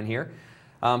online here.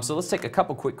 So let's take a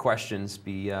couple quick questions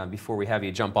before we have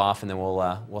you jump off, and then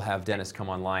we'll have Dennis come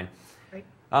online. Great.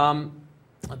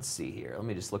 Let's see here. Let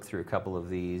me just look through a couple of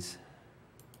these.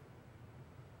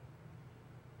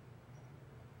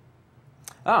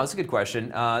 Oh, that's a good question.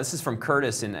 This is from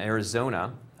Curtis in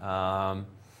Arizona.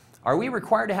 Are we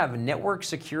required to have network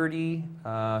security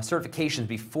certifications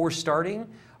before starting,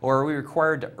 or are we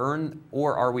required to earn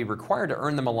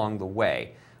them along the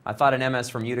way? I thought an MS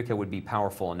from Utica would be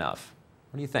powerful enough.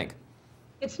 What do you think?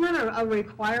 It's not a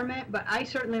requirement, but I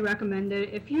certainly recommend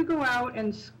it. If you go out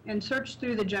and search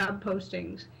through the job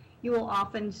postings, you will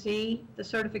often see the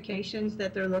certifications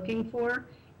that they're looking for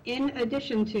in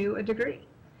addition to a degree.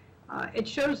 It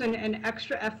shows an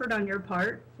extra effort on your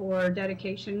part for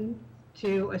dedication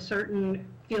to a certain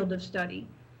field of study.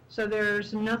 So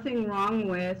there's nothing wrong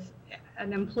with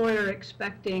an employer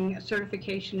expecting a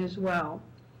certification as well.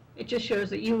 It just shows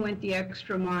that you went the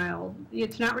extra mile.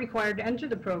 It's not required to enter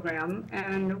the program,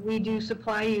 and we do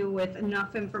supply you with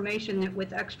enough information that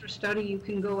with extra study you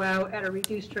can go out at a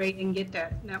reduced rate and get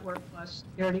that Network Plus,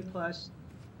 Security Plus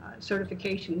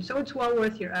certification. So it's well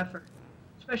worth your effort,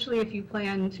 especially if you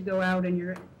plan to go out and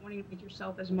you're wanting to make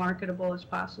yourself as marketable as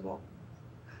possible.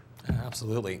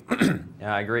 Absolutely.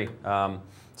 Yeah, I agree. So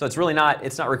it's really not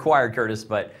required, Curtis,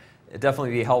 but it'd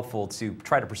definitely be helpful to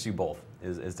try to pursue both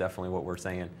is definitely what we're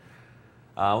saying.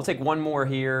 We'll take one more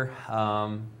here.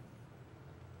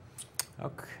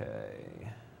 Okay.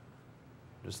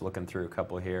 Just looking through a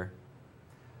couple here.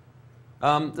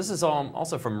 This is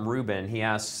also from Ruben. He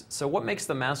asks, so what makes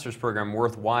the master's program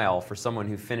worthwhile for someone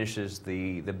who finishes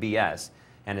the BS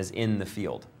and is in the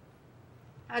field?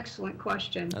 Excellent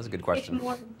question. That's a good question. It's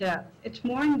more in depth. It's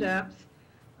more in depth.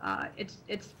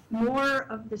 It's more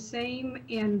of the same,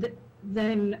 and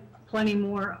then plenty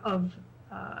more of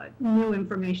new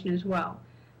information as well.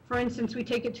 For instance, we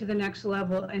take it to the next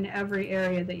level in every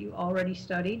area that you already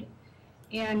studied,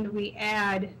 and we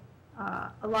add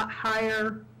a lot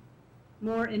higher,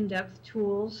 more in-depth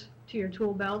tools to your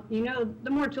tool belt. You know, the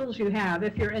more tools you have,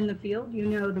 if you're in the field, you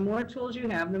know the more tools you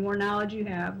have, the more knowledge you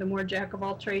have, the more jack of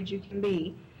all trades you can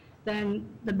be, then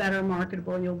the better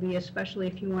marketable you'll be, especially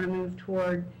if you want to move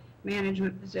toward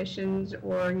management positions,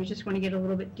 or you just want to get a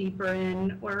little bit deeper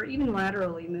in, or even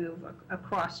laterally move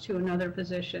across to another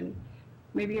position.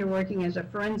 Maybe you're working as a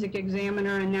forensic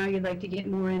examiner and now you'd like to get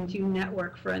more into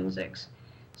network forensics.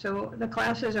 So the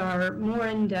classes are more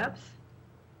in depth,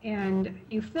 and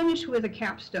you finish with a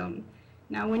capstone.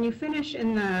 Now when you finish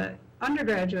in the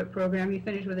undergraduate program, you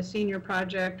finish with a senior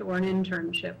project or an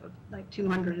internship of like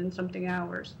 200 and something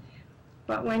hours.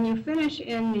 But when you finish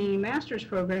in the master's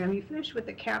program, you finish with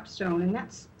the capstone, and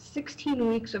that's 16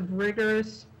 weeks of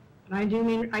rigorous, and I do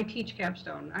mean, I teach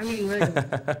capstone, I mean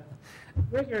rigorous,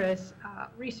 rigorous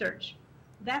research.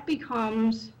 That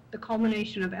becomes the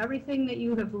culmination of everything that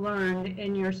you have learned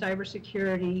in your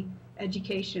cybersecurity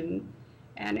education.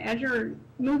 And as you're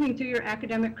moving through your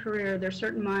academic career, there's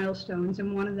certain milestones,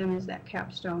 and one of them is that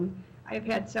capstone. I've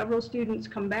had several students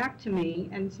come back to me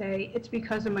and say, it's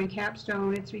because of my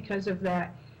capstone, it's because of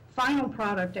that final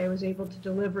product I was able to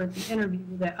deliver at the interview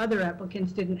that other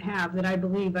applicants didn't have, that I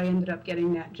believe I ended up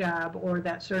getting that job or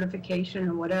that certification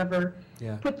or whatever,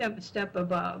 put them a step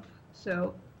above.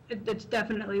 So it's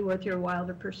definitely worth your while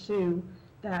to pursue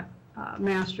that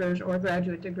master's or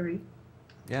graduate degree.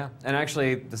 Yeah, and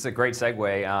actually, this is a great segue.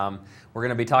 We're going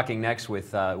to be talking next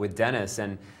with Dennis,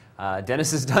 and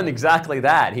Dennis has done exactly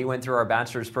that. He went through our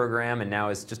bachelor's program and now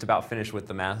is just about finished with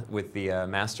the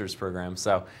master's program.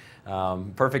 So,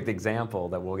 perfect example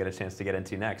that we'll get a chance to get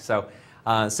into next. So,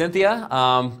 Cynthia,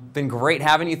 been great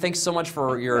having you. Thanks so much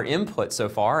for your input so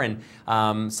far.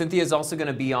 And Cynthia is also going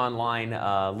to be online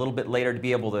a little bit later to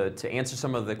be able to answer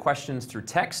some of the questions through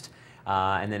text.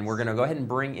 And then we're going to go ahead and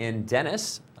bring in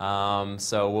Dennis.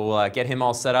 So we'll get him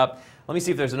all set up. Let me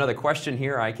see if there's another question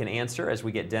here I can answer as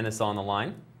we get Dennis on the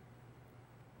line.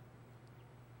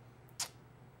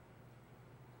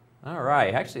 All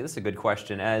right. Actually, this is a good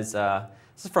question. This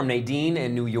is from Nadine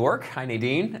in New York. Hi,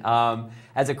 Nadine.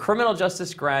 As a criminal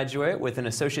justice graduate with an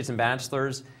associate's and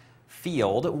bachelor's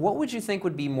field, what would you think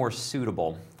would be more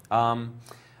suitable?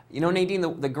 You know, Nadine,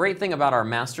 the great thing about our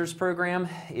master's program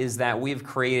is that we've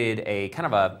created a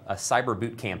kind of a cyber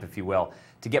boot camp, if you will,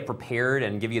 to get prepared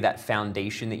and give you that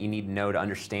foundation that you need to know to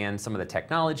understand some of the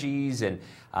technologies and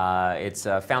its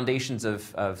foundations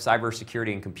of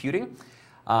cybersecurity and computing.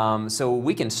 So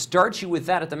we can start you with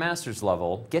that at the master's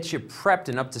level, get you prepped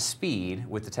and up to speed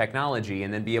with the technology,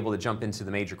 and then be able to jump into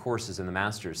the major courses in the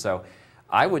master's. So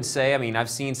I would say, I mean, I've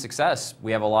seen success.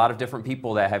 We have a lot of different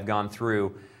people that have gone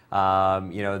through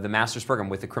you know, the master's program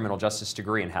with a criminal justice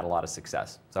degree and had a lot of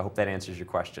success. So I hope that answers your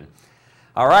question.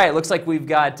 All right, looks like we've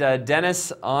got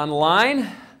Dennis online.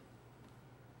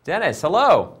 Dennis,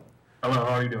 hello. Hello,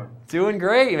 how are you doing? Doing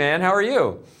great, man. How are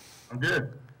you? I'm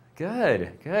good.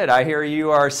 Good, good. I hear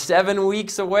you are 7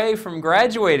 weeks away from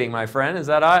graduating, my friend. Is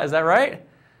that right?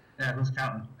 Yeah, who's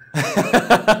counting?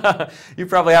 You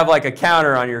probably have like a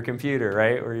counter on your computer,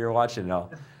 right, where you're watching it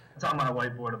all. It's on my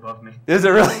whiteboard above me. Is it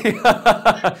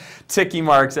really? Ticky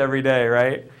marks every day,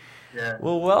 right? Yeah.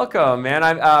 Well, welcome, man.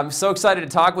 I'm so excited to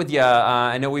talk with you.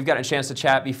 I know we've gotten a chance to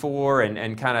chat before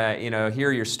and kind of, you know,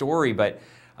 hear your story, but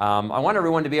I want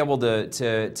everyone to be able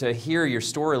to hear your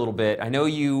story a little bit. I know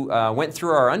you went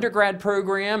through our undergrad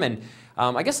program, and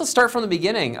I guess let's start from the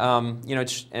beginning. You know,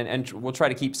 and we'll try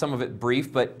to keep some of it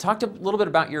brief, but talk a little bit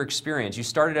about your experience. You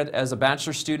started as a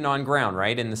bachelor's student on ground,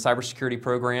 right, in the cybersecurity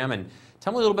program, and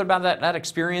tell me a little bit about that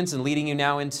experience and leading you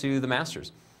now into the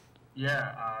master's.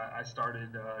 Yeah, I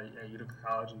started at Utica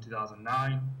College in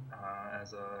 2009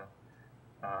 as a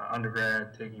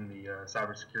undergrad, taking the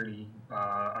cybersecurity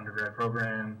undergrad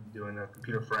program, doing the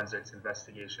computer forensics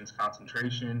investigations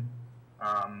concentration.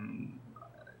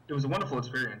 It was a wonderful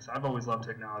experience. I've always loved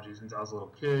technology since I was a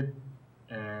little kid,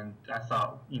 and I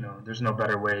thought, you know, there's no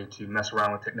better way to mess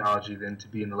around with technology than to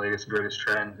be in the latest, greatest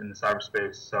trend in the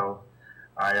cyberspace. So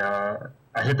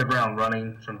I hit the ground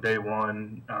running from day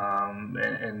one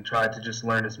and tried to just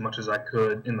learn as much as I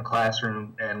could in the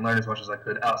classroom and learn as much as I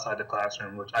could outside the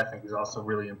classroom, which I think is also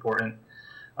really important.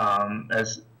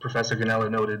 As Professor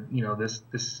Gonnella noted, you know,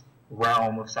 this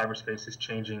realm of cyberspace is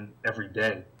changing every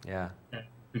day. Yeah. And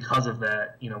because of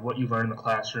that, you know, what you learn in the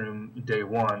classroom day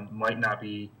one might not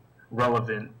be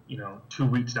relevant, you know, 2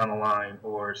 weeks down the line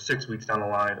or 6 weeks down the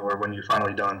line or when you're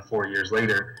finally done 4 years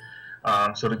later.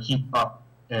 So to keep up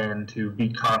and to be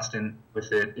constant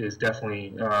with it is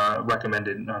definitely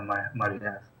recommended on my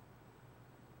behalf.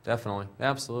 Definitely,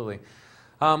 absolutely.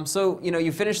 So, you know,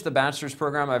 you finished the bachelor's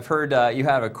program. I've heard you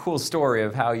have a cool story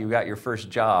of how you got your first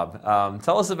job.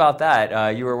 Tell us about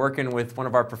that. You were working with one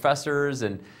of our professors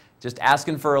and just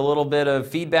asking for a little bit of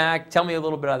feedback. Tell me a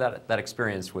little bit about that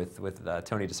experience with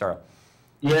Tony DeSaro.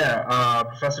 Yeah,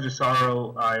 Professor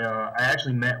DeSaro, I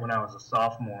actually met when I was a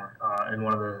sophomore in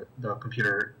one of the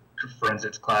computer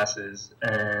forensics classes,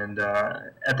 and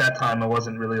at that time I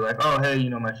wasn't really like, oh hey, you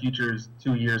know, my future's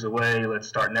 2 years away, let's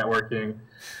start networking.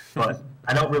 But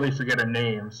I don't really forget a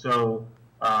name, so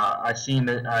I seen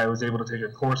that I was able to take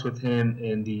a course with him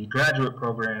in the graduate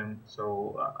program,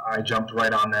 so I jumped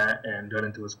right on that and got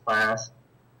into his class,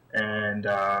 and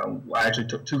I actually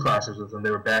took 2 classes with him.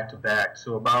 They were back to back.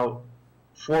 So about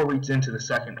 4 weeks into the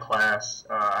second class,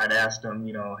 I'd asked him,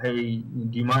 you know, hey,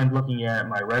 do you mind looking at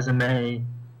my resume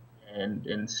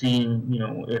and seeing, you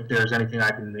know, if there's anything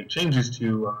I can make changes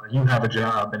to? You have a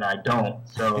job and I don't,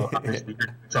 so obviously you're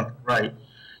doing something right.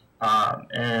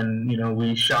 And, you know,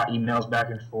 we shot emails back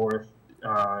and forth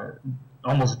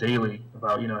almost daily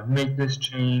about, make this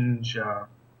change,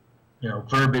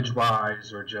 verbiage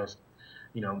wise, or just,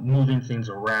 moving things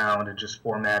around and just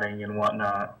formatting and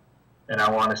whatnot. And I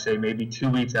want to say maybe 2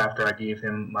 weeks after I gave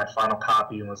him my final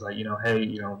copy and was like,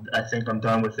 hey, I think I'm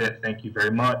done with it. Thank you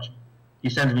very much. He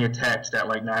sends me a text at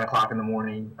like 9 o'clock in the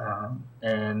morning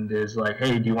and is like,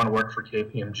 hey, do you want to work for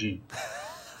KPMG?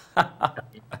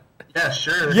 Yeah,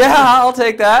 sure. Yeah, I'll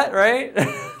take that, right?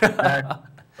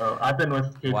 So I've been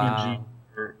with KPMG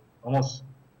for almost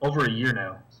over a year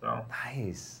now. So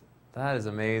nice. That is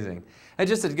amazing. And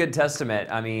just a good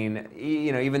testament. I mean,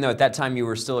 even though at that time you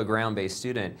were still a ground-based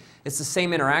student, it's the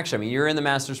same interaction. I mean, you're in the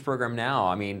master's program now.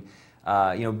 I mean,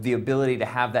 the ability to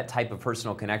have that type of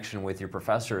personal connection with your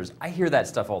professors. I hear that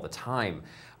stuff all the time,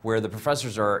 where the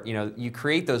professors are, you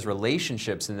create those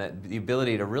relationships and the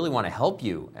ability to really want to help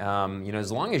you.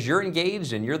 As long as you're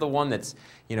engaged and you're the one that's,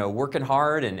 working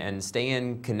hard and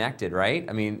staying connected, right?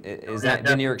 I mean, is that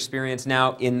been your experience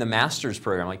now in the master's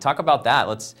program? Like, talk about that.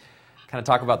 Let's kind of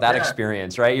talk about that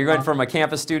experience, right? You're going from a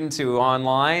campus student to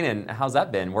online, and how's that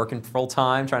been? Working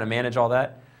full-time, trying to manage all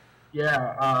that?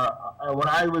 Yeah, when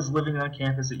I was living on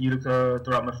campus at Utica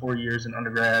throughout my 4 years in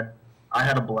undergrad, I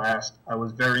had a blast. I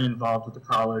was very involved with the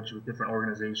college, with different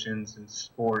organizations and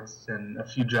sports, and a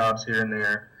few jobs here and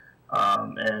there,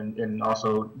 and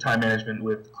also time management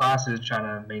with classes, trying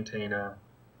to maintain a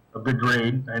good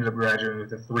grade. I ended up graduating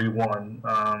with a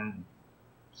 3.1,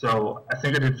 so I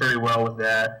think I did very well with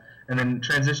that. And then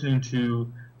transitioning to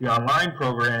the online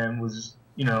program was,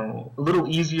 a little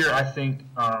easier, I think,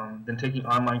 than taking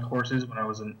online courses when I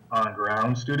was an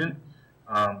on-ground student,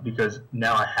 because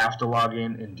now I have to log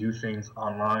in and do things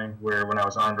online, where when I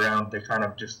was on-ground, they kind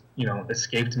of just,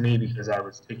 escaped me because I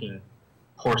was taking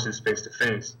courses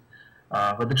face-to-face.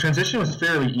 But the transition was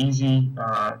fairly easy.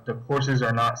 The courses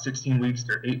are not 16 weeks,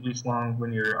 they're 8 weeks long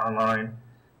when you're online.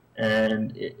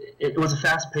 And it was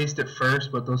fast-paced at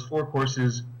first, but those 4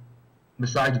 courses,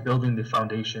 besides building the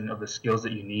foundation of the skills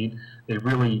that you need, they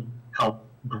really help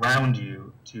ground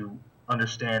you to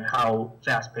understand how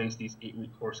fast-paced these 8-week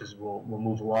courses will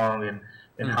move along,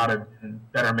 and how to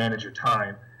better manage your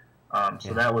time.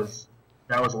 So that was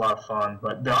a lot of fun.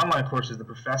 But the online courses, the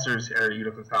professors here at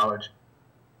Utica College,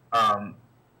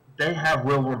 they have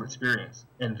real-world experience,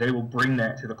 and they will bring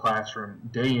that to the classroom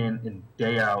day in and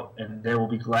day out, and they will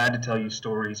be glad to tell you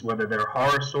stories, whether they're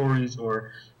horror stories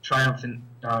or triumphant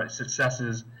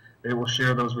successes. They will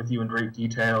share those with you in great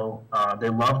detail. They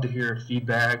love to hear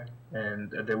feedback,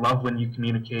 and they love when you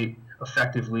communicate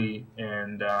effectively,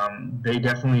 and they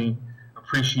definitely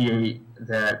appreciate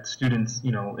that students,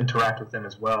 interact with them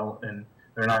as well, and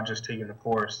they're not just taking the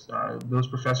course. Those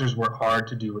professors work hard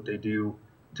to do what they do,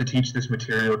 to teach this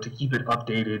material, to keep it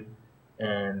updated,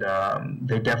 and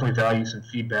they definitely value some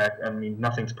feedback. I mean,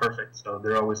 nothing's perfect, so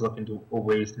they're always looking to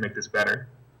ways to make this better.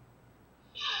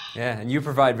 Yeah, and you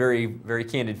provide very, very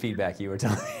candid feedback, you were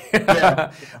telling me,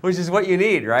 Yeah. which is what you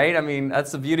need, right? I mean,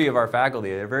 that's the beauty of our faculty.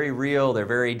 They're very real, they're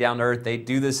very down to earth, they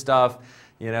do this stuff,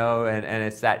 and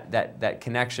it's that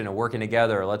connection of working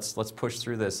together. Let's push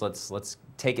through this. Let's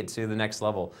take it to the next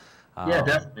level. Yeah,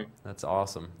 definitely. That's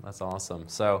awesome. That's awesome.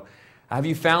 So, have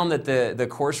you found that the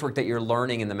coursework that you're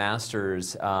learning in the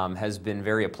Masters has been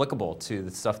very applicable to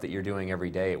the stuff that you're doing every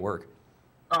day at work?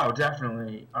 Oh,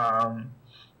 definitely.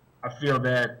 I feel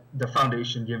that the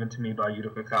foundation given to me by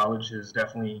Utica College has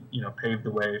definitely, paved the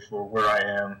way for where I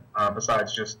am.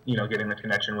 Besides just, getting the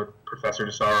connection with Professor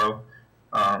DeSaro,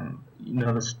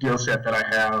 the skill set that I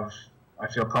have, I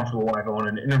feel comfortable when I go on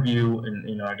an interview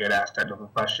and, I get asked technical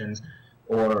questions,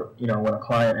 or, when a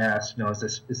client asks,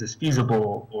 is this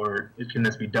feasible, or can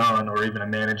this be done, or even a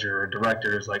manager or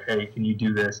director is like, hey, can you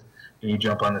do this? Can you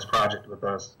jump on this project with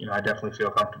us? I definitely feel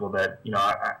comfortable that,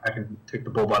 I can take the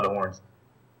bull by the horns.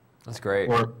 That's great.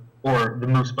 Or the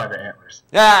moose by the antlers.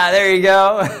 Ah, there you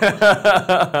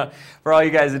go. For all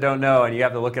you guys that don't know, and you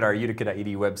have to look at our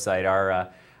utica.edu website,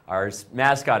 our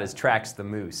mascot is Trax the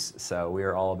Moose. So we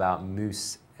are all about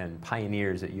moose and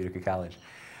pioneers at Utica College.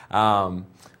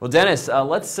 Well, Dennis,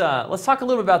 let's talk a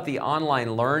little about the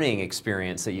online learning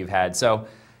experience that you've had. So,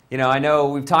 I know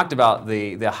we've talked about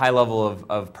the high level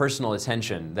of personal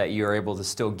attention that you're able to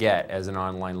still get as an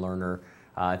online learner.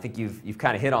 I think you've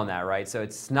kind of hit on that, right? So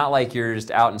it's not like you're just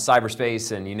out in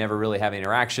cyberspace and you never really have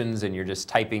interactions and you're just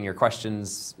typing your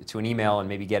questions to an email and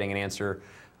maybe getting an answer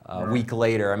a week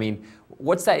later. I mean,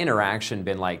 what's that interaction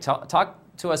been like? Talk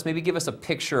to us, maybe give us a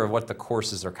picture of what the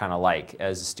courses are kind of like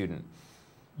as a student.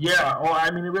 Yeah, well,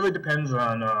 I mean, it really depends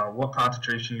on what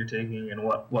concentration you're taking and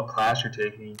what class you're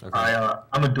taking. Okay.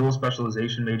 I'm a dual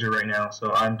specialization major right now,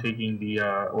 so I'm taking the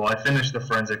well, I finished the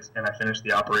forensics and I finished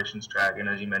the operations track, and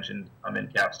as you mentioned, I'm in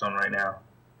capstone right now.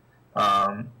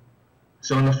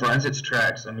 So in the forensics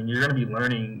tracks, I mean, you're going to be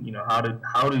learning, you know, how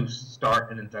to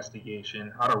start an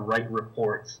investigation, how to write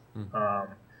reports.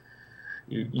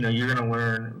 You know, you're going to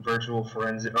learn virtual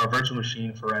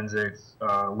machine forensics,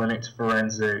 Linux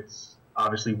forensics,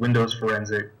 obviously Windows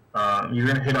forensic. You're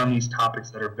going to hit on these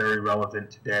topics that are very relevant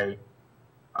today.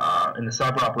 In the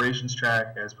cyber operations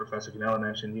track, as Professor Gonnella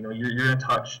mentioned, you know, you're going to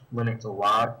touch Linux a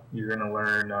lot. You're going to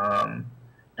learn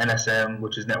NSM,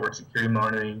 which is network security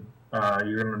monitoring.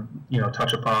 You're going to, you know,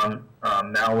 touch upon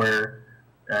malware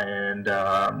and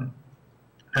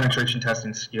penetration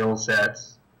testing skill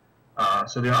sets.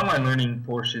 So the online learning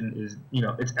portion is, you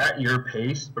know, it's at your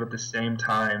pace, but at the same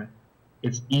time,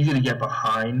 it's easy to get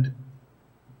behind,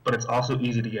 but it's also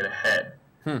easy to get ahead.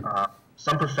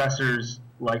 Some professors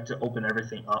like to open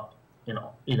everything up,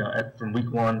 from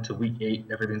week 1 to week 8,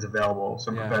 everything's available.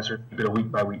 Some professors keep it a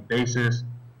week-by-week basis.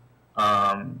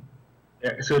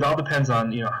 So it all depends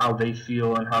on, you know, how they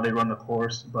feel and how they run the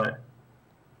course, but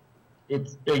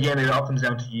it all comes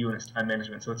down to you and it's time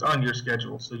management. So it's on your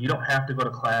schedule. So you don't have to go to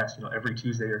class, you know, every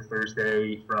Tuesday or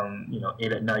Thursday from, you know,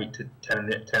 8 at night to 10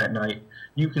 at night.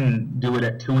 You can do it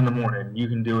at 2 in the morning. You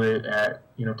can do it at,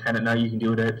 you know, 10 at night. You can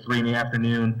do it at 3 in the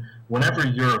afternoon. Whenever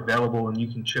you're available and you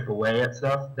can chip away at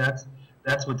stuff, that's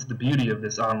what's the beauty of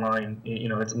this online. You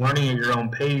know, it's learning at your own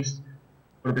pace,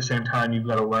 but at the same time, you've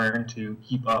got to learn to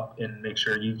keep up and make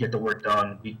sure you get the work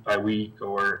done week by week,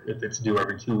 or if it's due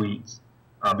every 2 weeks.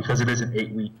 Because it is an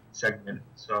 8-week segment,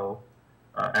 so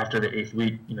after the 8th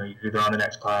week, you know, you're either on the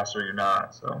next class or you're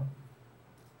not. So.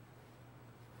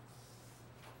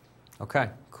 Okay,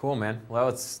 cool, man. Well,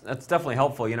 that's definitely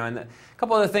helpful, you know. And a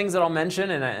couple other things that I'll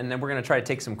mention, and then we're going to try to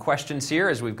take some questions here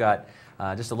as we've got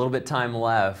just a little bit time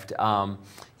left. You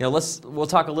know, we'll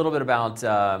talk a little bit about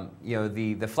you know,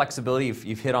 the flexibility.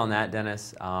 You've hit on that,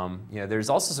 Dennis. You know, there's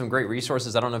also some great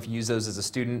resources. I don't know if you use those as a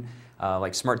student,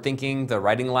 like Smart Thinking, the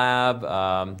Writing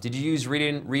Lab. Did you use Read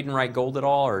and Write Gold at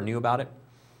all, or knew about it?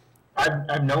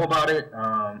 I know about it.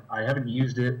 I haven't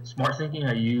used it. Smart Thinking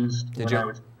I used when I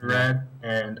was undergrad,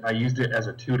 and I used it as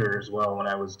a tutor as well when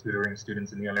I was tutoring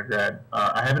students in the undergrad.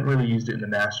 I haven't really used it in the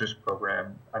master's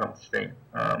program, I don't think,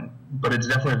 but it's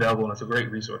definitely available and it's a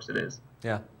great resource. It is.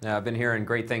 Yeah, I've been hearing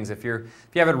great things. If you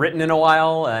haven't written in a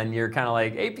while and you're kind of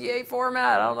like APA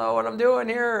format, I don't know what I'm doing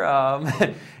here.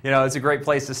 You know, it's a great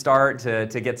place to start to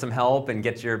get some help and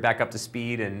get your back up to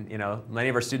speed. And you know, many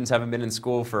of our students haven't been in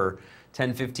school for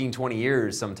 10, 15, 20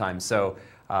 years sometimes, so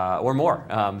or more.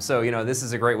 So you know, this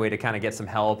is a great way to kind of get some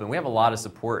help, and we have a lot of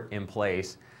support in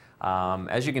place.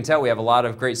 As you can tell, we have a lot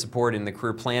of great support in the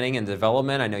career planning and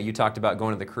development. I know you talked about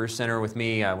going to the Career Center with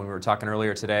me when we were talking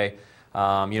earlier today. You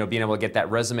know, being able to get that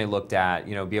resume looked at,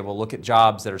 you know, be able to look at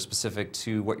jobs that are specific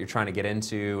to what you're trying to get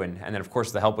into, and then of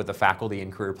course the help with the faculty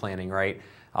in career planning, right?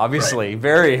 Obviously,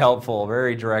 very helpful,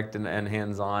 very direct and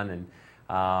hands-on. And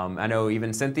I know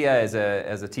even Cynthia, as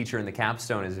a teacher in the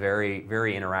capstone, is very,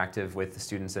 very interactive with the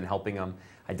students and helping them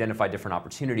identify different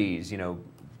opportunities. You know,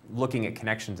 looking at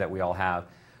connections that we all have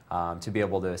to be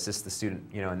able to assist the student,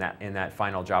 you know, in that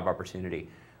final job opportunity.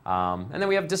 And then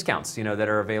we have discounts, you know, that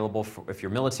are available if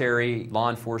you're military, law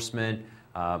enforcement,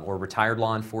 or retired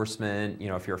law enforcement. You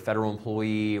know, if you're a federal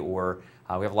employee, or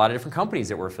we have a lot of different companies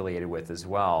that we're affiliated with as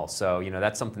well. So, you know,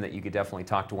 that's something that you could definitely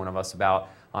talk to one of us about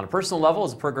on a personal level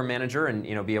as a program manager, and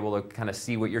you know, be able to kind of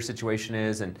see what your situation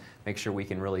is and make sure we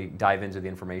can really dive into the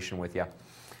information with you.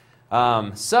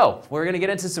 So we're going to get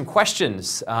into some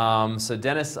questions. So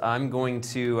Dennis, I'm going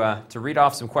to read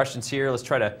off some questions here. Let's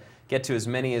try to get to as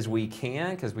many as we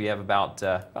can, because we have about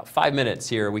 5 minutes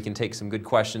here. We can take some good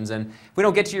questions, and if we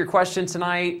don't get to your question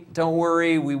tonight, don't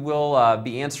worry, we will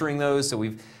be answering those. So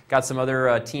we've got some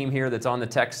other team here that's on the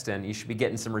text, and you should be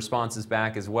getting some responses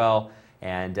back as well.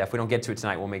 And if we don't get to it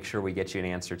tonight, we'll make sure we get you an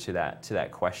answer to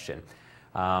that question.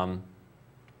 All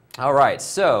right,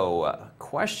 so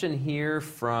question here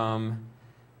from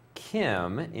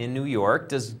Kim in New York.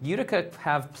 Does Utica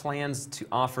have plans to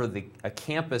offer a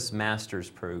campus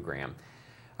master's program?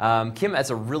 Kim,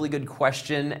 that's a really good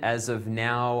question. As of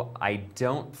now, I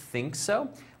don't think so.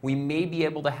 We may be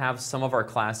able to have some of our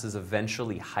classes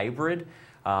eventually hybrid,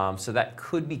 so that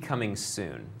could be coming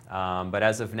soon. But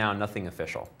as of now, nothing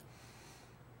official.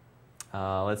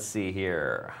 Let's see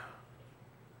here.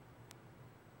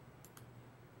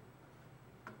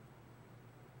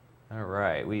 All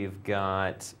right, we've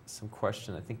got some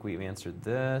questions. I think we've answered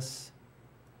this.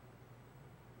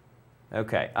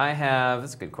 Okay,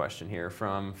 that's a good question here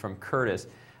from Curtis.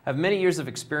 I have many years of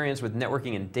experience with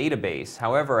networking and database.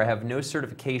 However, I have no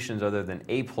certifications other than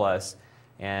A+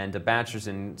 and a bachelor's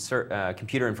in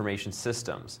computer information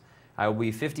systems. I will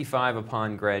be 55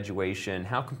 upon graduation.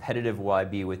 How competitive will I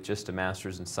be with just a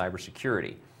master's in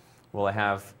cybersecurity? Will I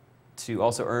have to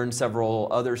also earn several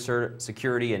other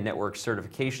security and network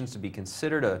certifications to be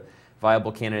considered a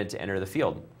viable candidate to enter the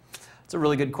field? That's a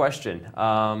really good question.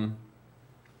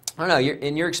 I don't know,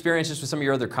 in your experiences with some of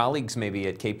your other colleagues maybe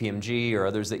at KPMG or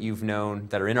others that you've known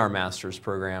that are in our master's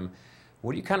program,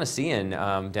 what are you kind of seeing?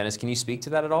 Dennis, can you speak to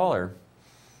that at all? Or?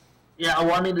 Yeah,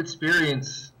 well, I mean,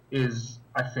 experience is,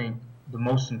 I think, the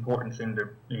most important thing that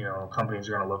companies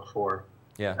are going to look for.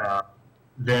 Yeah.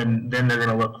 Then they're going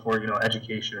to look for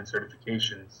education and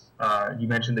certifications. You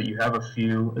mentioned that you have a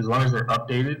few, as long as they're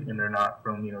updated and they're not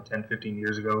from 10, 15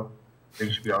 years ago, they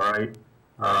should be all right.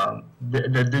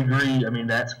 The degree, I mean,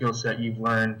 that skill set you've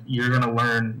learned, you're going to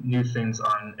learn new things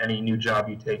on any new job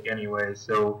you take anyway.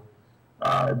 So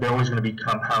they're always going to be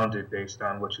compounded based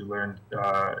on what you learned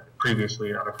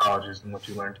previously in other colleges and what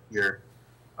you learned here.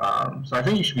 So I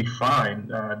think you should be fine.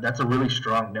 That's a really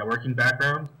strong networking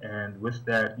background, and with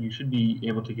that, you should be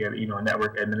able to get a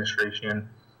network administration,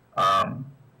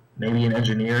 maybe an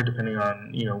engineer, depending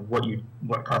on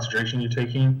what concentration you're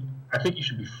taking. I think you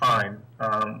should be fine.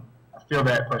 I feel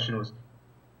that question was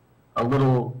a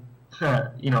little,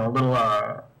 not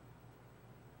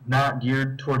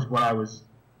geared towards what I was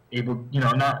able,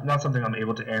 not something I'm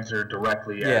able to answer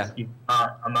directly. As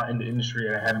I'm not in the industry,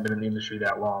 and I haven't been in the industry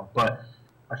that long, but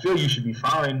I feel you should be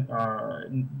fine.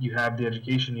 You have the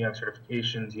education, you have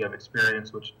certifications, you have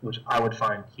experience, which I would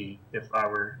find key if I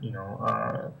were,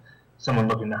 someone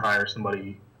looking to hire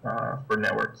somebody for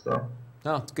network. So.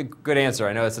 No, it's a good answer.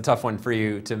 I know it's a tough one for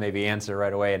you to maybe answer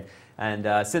right away.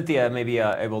 And Cynthia may be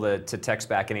able to text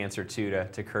back an answer too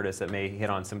to Curtis that may hit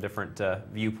on some different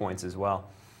viewpoints as well.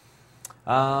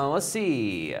 Let's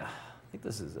see. I think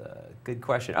this is a good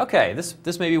question. Okay,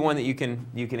 this may be one that you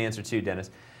can answer too,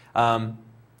 Dennis.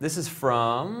 This is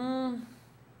from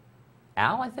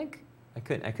Al, I think. I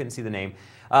couldn't see the name.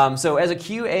 So as a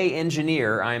QA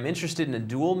engineer, I'm interested in a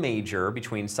dual major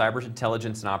between cyber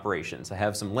intelligence and operations. I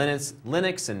have some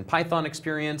Linux and Python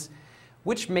experience.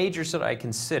 Which major should I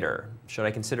consider? Should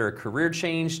I consider a career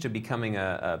change to becoming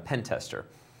a pen tester?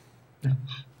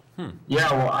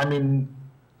 Yeah, well, I mean,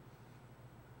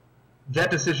 that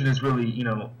decision is really,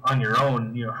 on your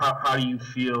own. How do you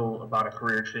feel about a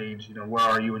career change? Where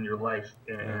are you in your life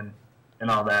and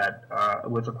all that?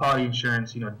 With the quality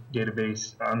assurance,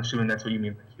 database, I'm assuming that's what you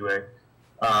mean by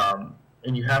QA.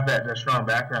 And you have that strong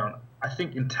background. I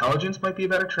think intelligence might be a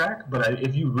better track, but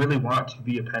if you really want to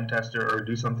be a pen tester or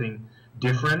do something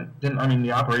different, then, I mean,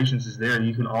 the operations is there.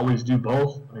 You can always do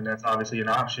both. I mean, that's obviously an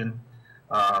option.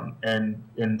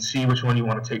 And see which one you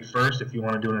want to take first. If you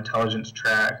want to do an intelligence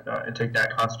track and take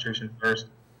that concentration first,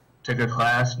 take a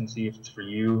class and see if it's for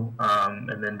you,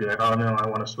 and then be like, oh no, I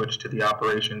want to switch to the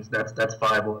operations. That's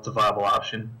viable. It's a viable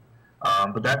option.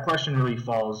 But that question really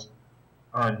falls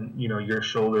on your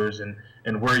shoulders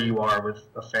and where you are with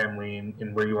a family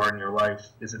and where you are in your life.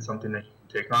 Is it something that you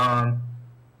can take on?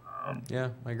 Yeah,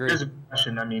 I agree. Here's a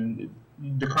question. I mean,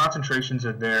 the concentrations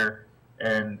are there.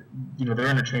 And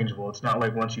they're interchangeable. It's not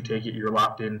like once you take it, you're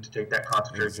locked in to take that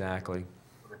concentration. Exactly.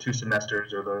 For the 2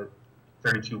 semesters or the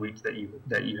 32 weeks that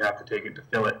you have to take it to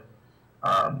fill it.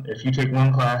 If you take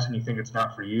one class and you think it's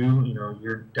not for you,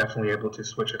 you're definitely able to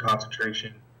switch a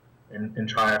concentration and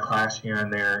try a class here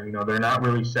and there. They're not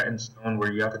really set in stone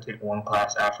where you have to take one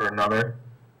class after another.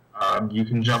 You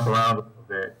can jump around a little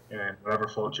bit, and whatever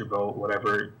floats your boat,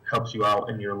 whatever helps you out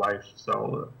in your life.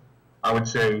 So I would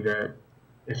say that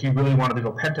if you really wanted to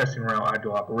go pen testing route, I'd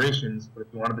go operations. But if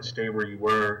you wanted to stay where you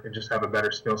were and just have a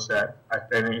better skill set, I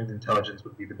think intelligence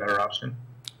would be the better option.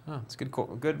 Oh, that's a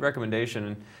good recommendation.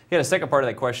 And yeah, the second part of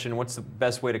that question, what's the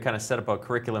best way to kind of set up a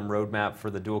curriculum roadmap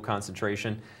for the dual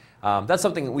concentration? That's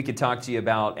something that we could talk to you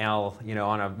about, Al,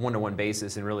 on a one-to-one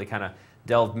basis and really kind of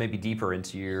delve maybe deeper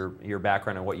into your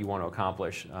background and what you want to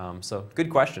accomplish. So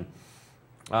good question.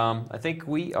 I think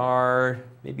we are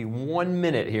maybe 1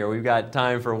 minute here. We've got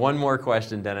time for one more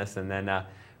question, Dennis, and then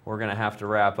we're going to have to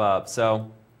wrap up. So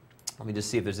let me just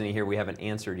see if there's any here we haven't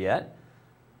answered yet.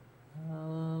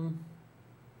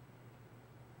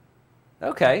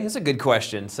 Okay, that's a good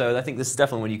question. So I think this is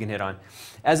definitely one you can hit on.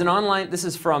 As an online, this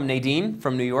is from Nadine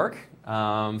from New York.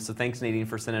 So thanks, Nadine,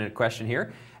 for sending a question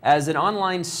here. As an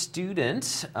online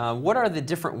student, what are the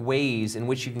different ways in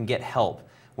which you can get help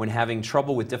when having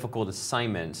trouble with difficult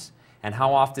assignments, and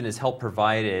how often is help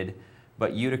provided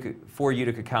with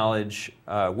Utica College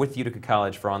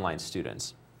for online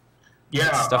students?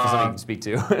 Yeah. Stuff is something you can speak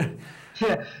to.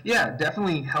 Yeah,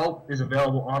 definitely help is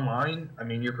available online. I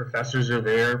mean, your professors are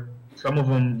there. Some of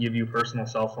them give you personal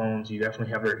cell phones. You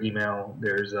definitely have their email.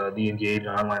 There's the Engage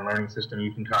online learning system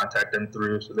you can contact them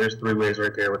through. So there's 3 ways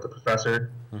right there with the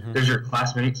professor. There's your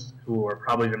classmates, who are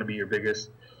probably going to be your biggest,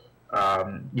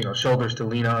 shoulders to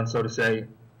lean on, so to say.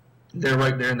 They're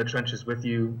right there in the trenches with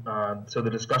you. So the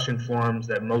discussion forums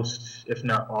that most, if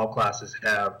not all, classes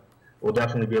have will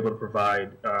definitely be able to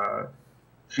provide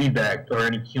feedback or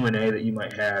any Q&A that you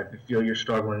might have. If you feel you're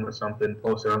struggling with something,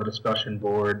 post it on the discussion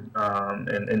board,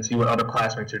 and see what other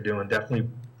classmates are doing. Definitely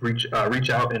reach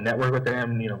out and network with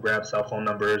them. Grab cell phone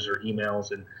numbers or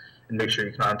emails and make sure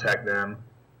you contact them.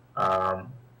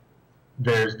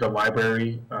 There's the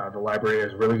library. The library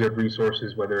has really good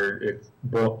resources, whether it's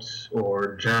books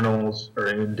or journals or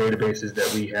in databases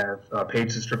that we have paid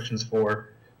subscriptions for.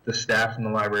 The staff in the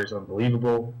library is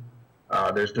unbelievable.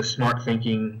 There's the Smart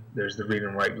Thinking. There's the Read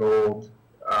and Write Gold.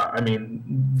 I mean,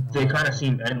 they kind of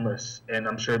seem endless, and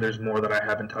I'm sure there's more that I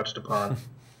haven't touched upon.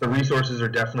 The resources are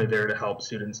definitely there to help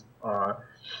students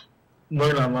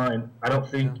learn online. I don't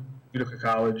think Utica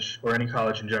College or any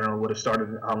college in general would have started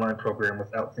an online program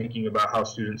without thinking about how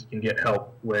students can get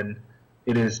help when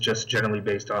it is just generally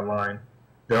based online.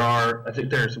 I think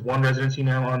there's 1 residency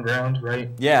now on ground, right?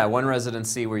 Yeah, 1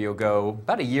 residency where you'll go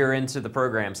about a year into the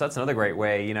program. So that's another great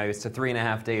way. It's a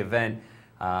 3.5-day event,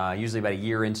 usually about a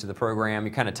year into the program.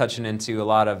 You're kind of touching into a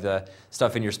lot of the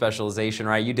stuff in your specialization,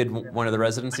 right? You did one of the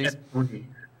residencies? 3.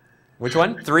 Which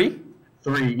one? 3?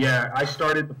 3, yeah. I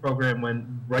started the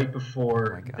program right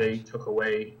before they took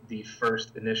away the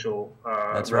first initial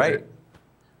That's right.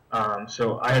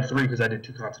 So I had 3 because I did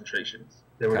 2 concentrations.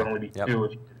 There would only be 2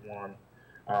 if you did 1.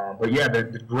 But yeah, the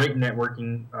great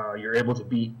networking. You're able to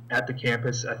be at the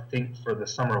campus, I think, for the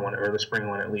summer one or the spring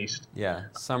one at least. Yeah,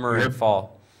 summer and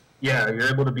fall. Yeah, you're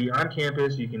able to be on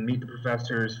campus. You can meet the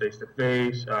professors face to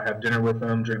face, have dinner with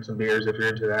them, drink some beers if you're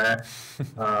into that.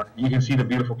 You can see the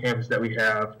beautiful campus that we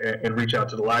have and reach out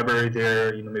to the library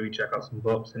there. Maybe check out some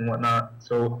books and whatnot.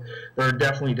 So there are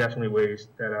definitely ways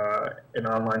that an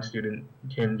online student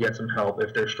can get some help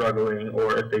if they're struggling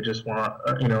or if they just want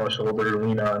a shoulder to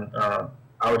lean on.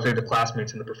 I would say the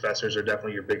classmates and the professors are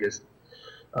definitely your biggest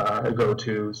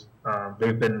go-tos.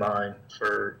 They've been mine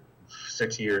for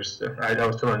 6 years. I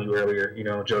was telling you earlier,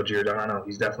 Joe Giordano,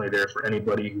 he's definitely there for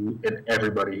anybody and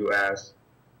everybody who asks.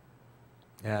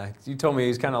 Yeah, you told me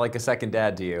he's kind of like a second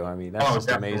dad to you. I mean, that's just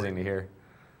amazing to hear.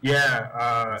 Yeah.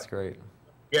 That's great.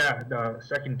 Yeah,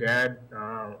 second dad,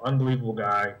 unbelievable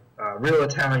guy, real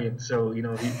Italian, so,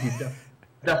 he's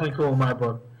definitely cool in my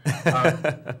book.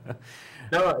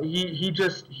 No, he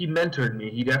mentored me.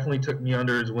 He definitely took me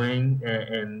under his wing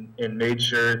and made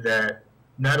sure that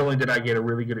not only did I get a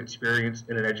really good experience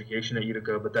in an education at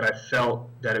Utica, but that I felt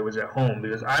that it was at home,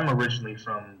 because I'm originally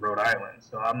from Rhode Island.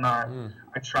 So I'm not,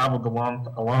 I traveled a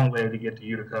long way to get to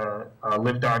Utica,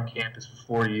 lived on campus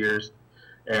for 4 years,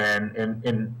 and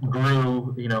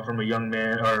grew, from a young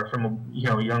man, or from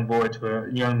a young boy to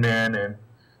a young man. And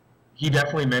he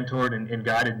definitely mentored and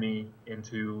guided me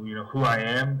into, who I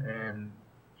am. And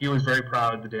he was very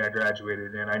proud the day I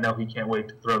graduated. And I know he can't wait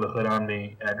to throw the hood on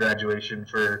me at graduation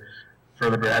for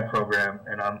the grad program,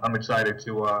 and I'm excited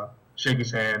to shake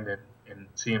his hand and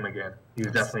see him again. He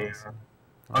was definitely an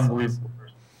unbelievable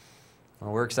person.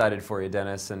 Well, we're excited for you,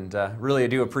 Dennis, and really I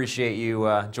do appreciate you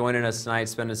joining us tonight,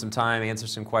 spending some time, answer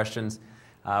some questions.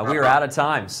 We are out of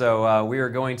time, so we are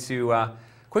going to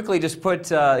quickly just put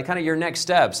kind of your next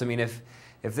steps. I mean, if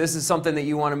this is something that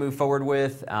you want to move forward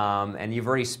with, and you've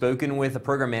already spoken with a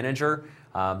program manager,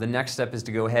 the next step is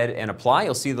to go ahead and apply.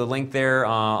 You'll see the link there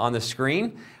on the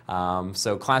screen.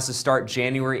 So classes start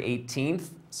January 18th,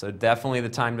 so definitely the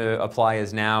time to apply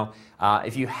is now.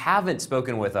 If you haven't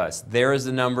spoken with us, there is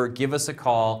the number. Give us a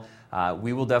call.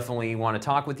 We will definitely want to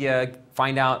talk with you,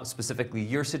 find out specifically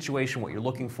your situation, what you're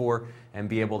looking for, and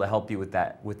be able to help you with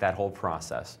that whole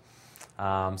process.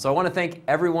 So I want to thank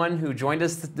everyone who joined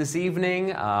us this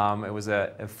evening. It was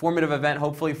a informative event,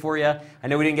 hopefully, for you. I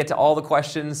know we didn't get to all the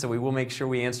questions, so we will make sure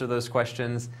we answer those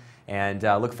questions, and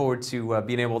look forward to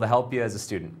being able to help you as a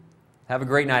student. Have a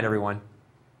great night, everyone.